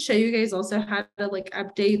 I can show you guys also how to like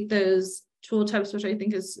update those tooltips, which I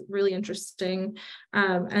think is really interesting.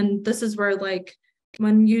 And this is where like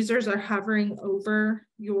when users are hovering over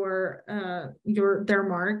their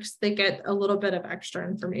marks, they get a little bit of extra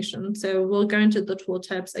information. So we'll go into the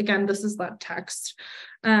tooltips. Again, this is that text.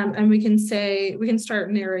 And we can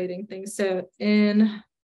start narrating things. So in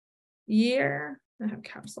year, I have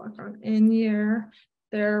caps lock on, in year,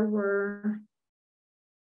 there were,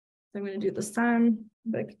 I'm going to do the sum,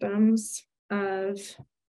 victims of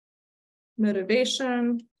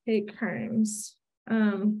motivation, hate crimes.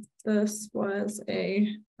 This was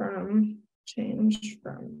a change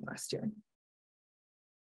from last year.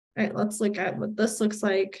 All right, let's look at what this looks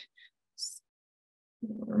like.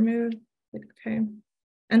 Remove, okay.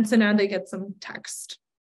 And so now they get some text,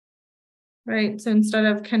 right? So instead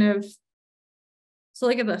of so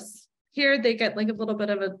look at this. Here they get like a little bit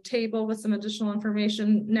of a table with some additional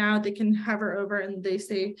information. Now they can hover over and they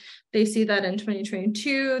see that in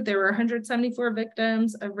 2022, there were 174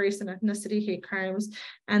 victims of race and ethnicity hate crimes.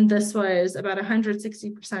 And this was about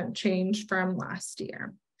 160% change from last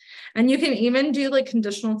year. And you can even do like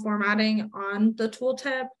conditional formatting on the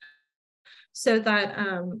tooltip so that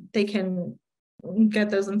they can get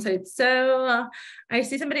those insights. So I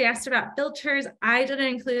see somebody asked about filters. I did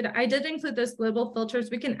include those global filters.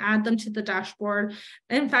 We can add them to the dashboard.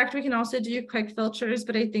 In fact, we can also do quick filters,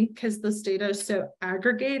 but I think because this data is so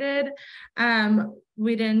aggregated,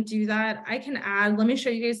 we didn't do that. I can add, let me show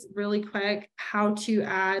you guys really quick how to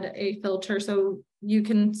add a filter. So you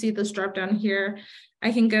can see this drop down here.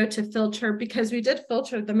 I can go to filter because we did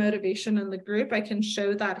filter the motivation in the group. I can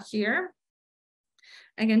show that here.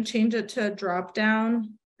 I can change it to a drop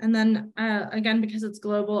down. And then again, because it's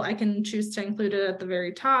global, I can choose to include it at the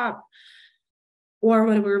very top, or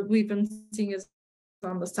what we've been seeing is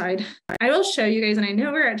on the side. I will show you guys, and I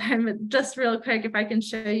know we're at time, but just real quick, if I can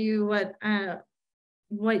show you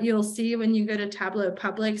what you'll see when you go to Tableau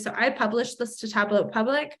Public. So I published this to Tableau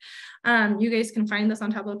Public. You guys can find this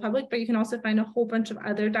on Tableau Public, but you can also find a whole bunch of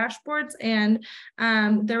other dashboards. And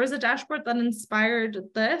there was a dashboard that inspired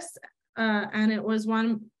this. And it was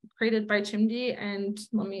one created by Chimdi, and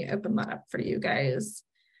let me open that up for you guys.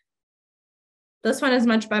 This one is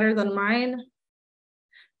much better than mine,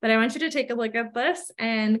 but I want you to take a look at this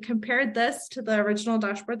and compare this to the original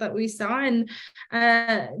dashboard that we saw and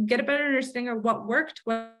get a better understanding of what worked,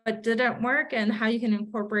 what didn't work, and how you can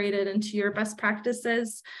incorporate it into your best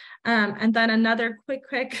practices. And then another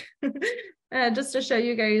quick, just to show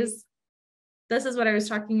you guys, this is what I was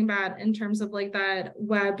talking about in terms of like that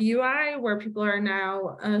web UI, where people are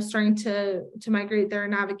now starting to migrate their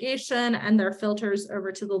navigation and their filters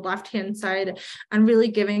over to the left-hand side and really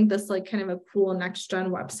giving this like kind of a cool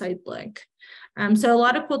next-gen website look. So a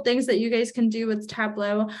lot of cool things that you guys can do with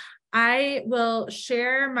Tableau. I will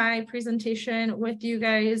share my presentation with you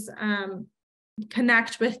guys.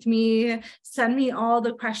 Connect with me, send me all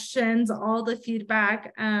the questions, all the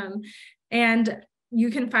feedback, and you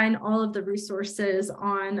can find all of the resources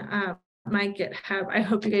on my GitHub. I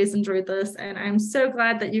hope you guys enjoyed this, and I'm so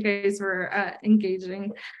glad that you guys were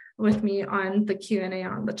engaging with me on the Q&A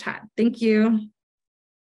on the chat. Thank you.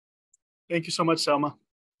 Thank you so much, Selma.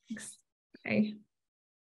 Thanks. Bye.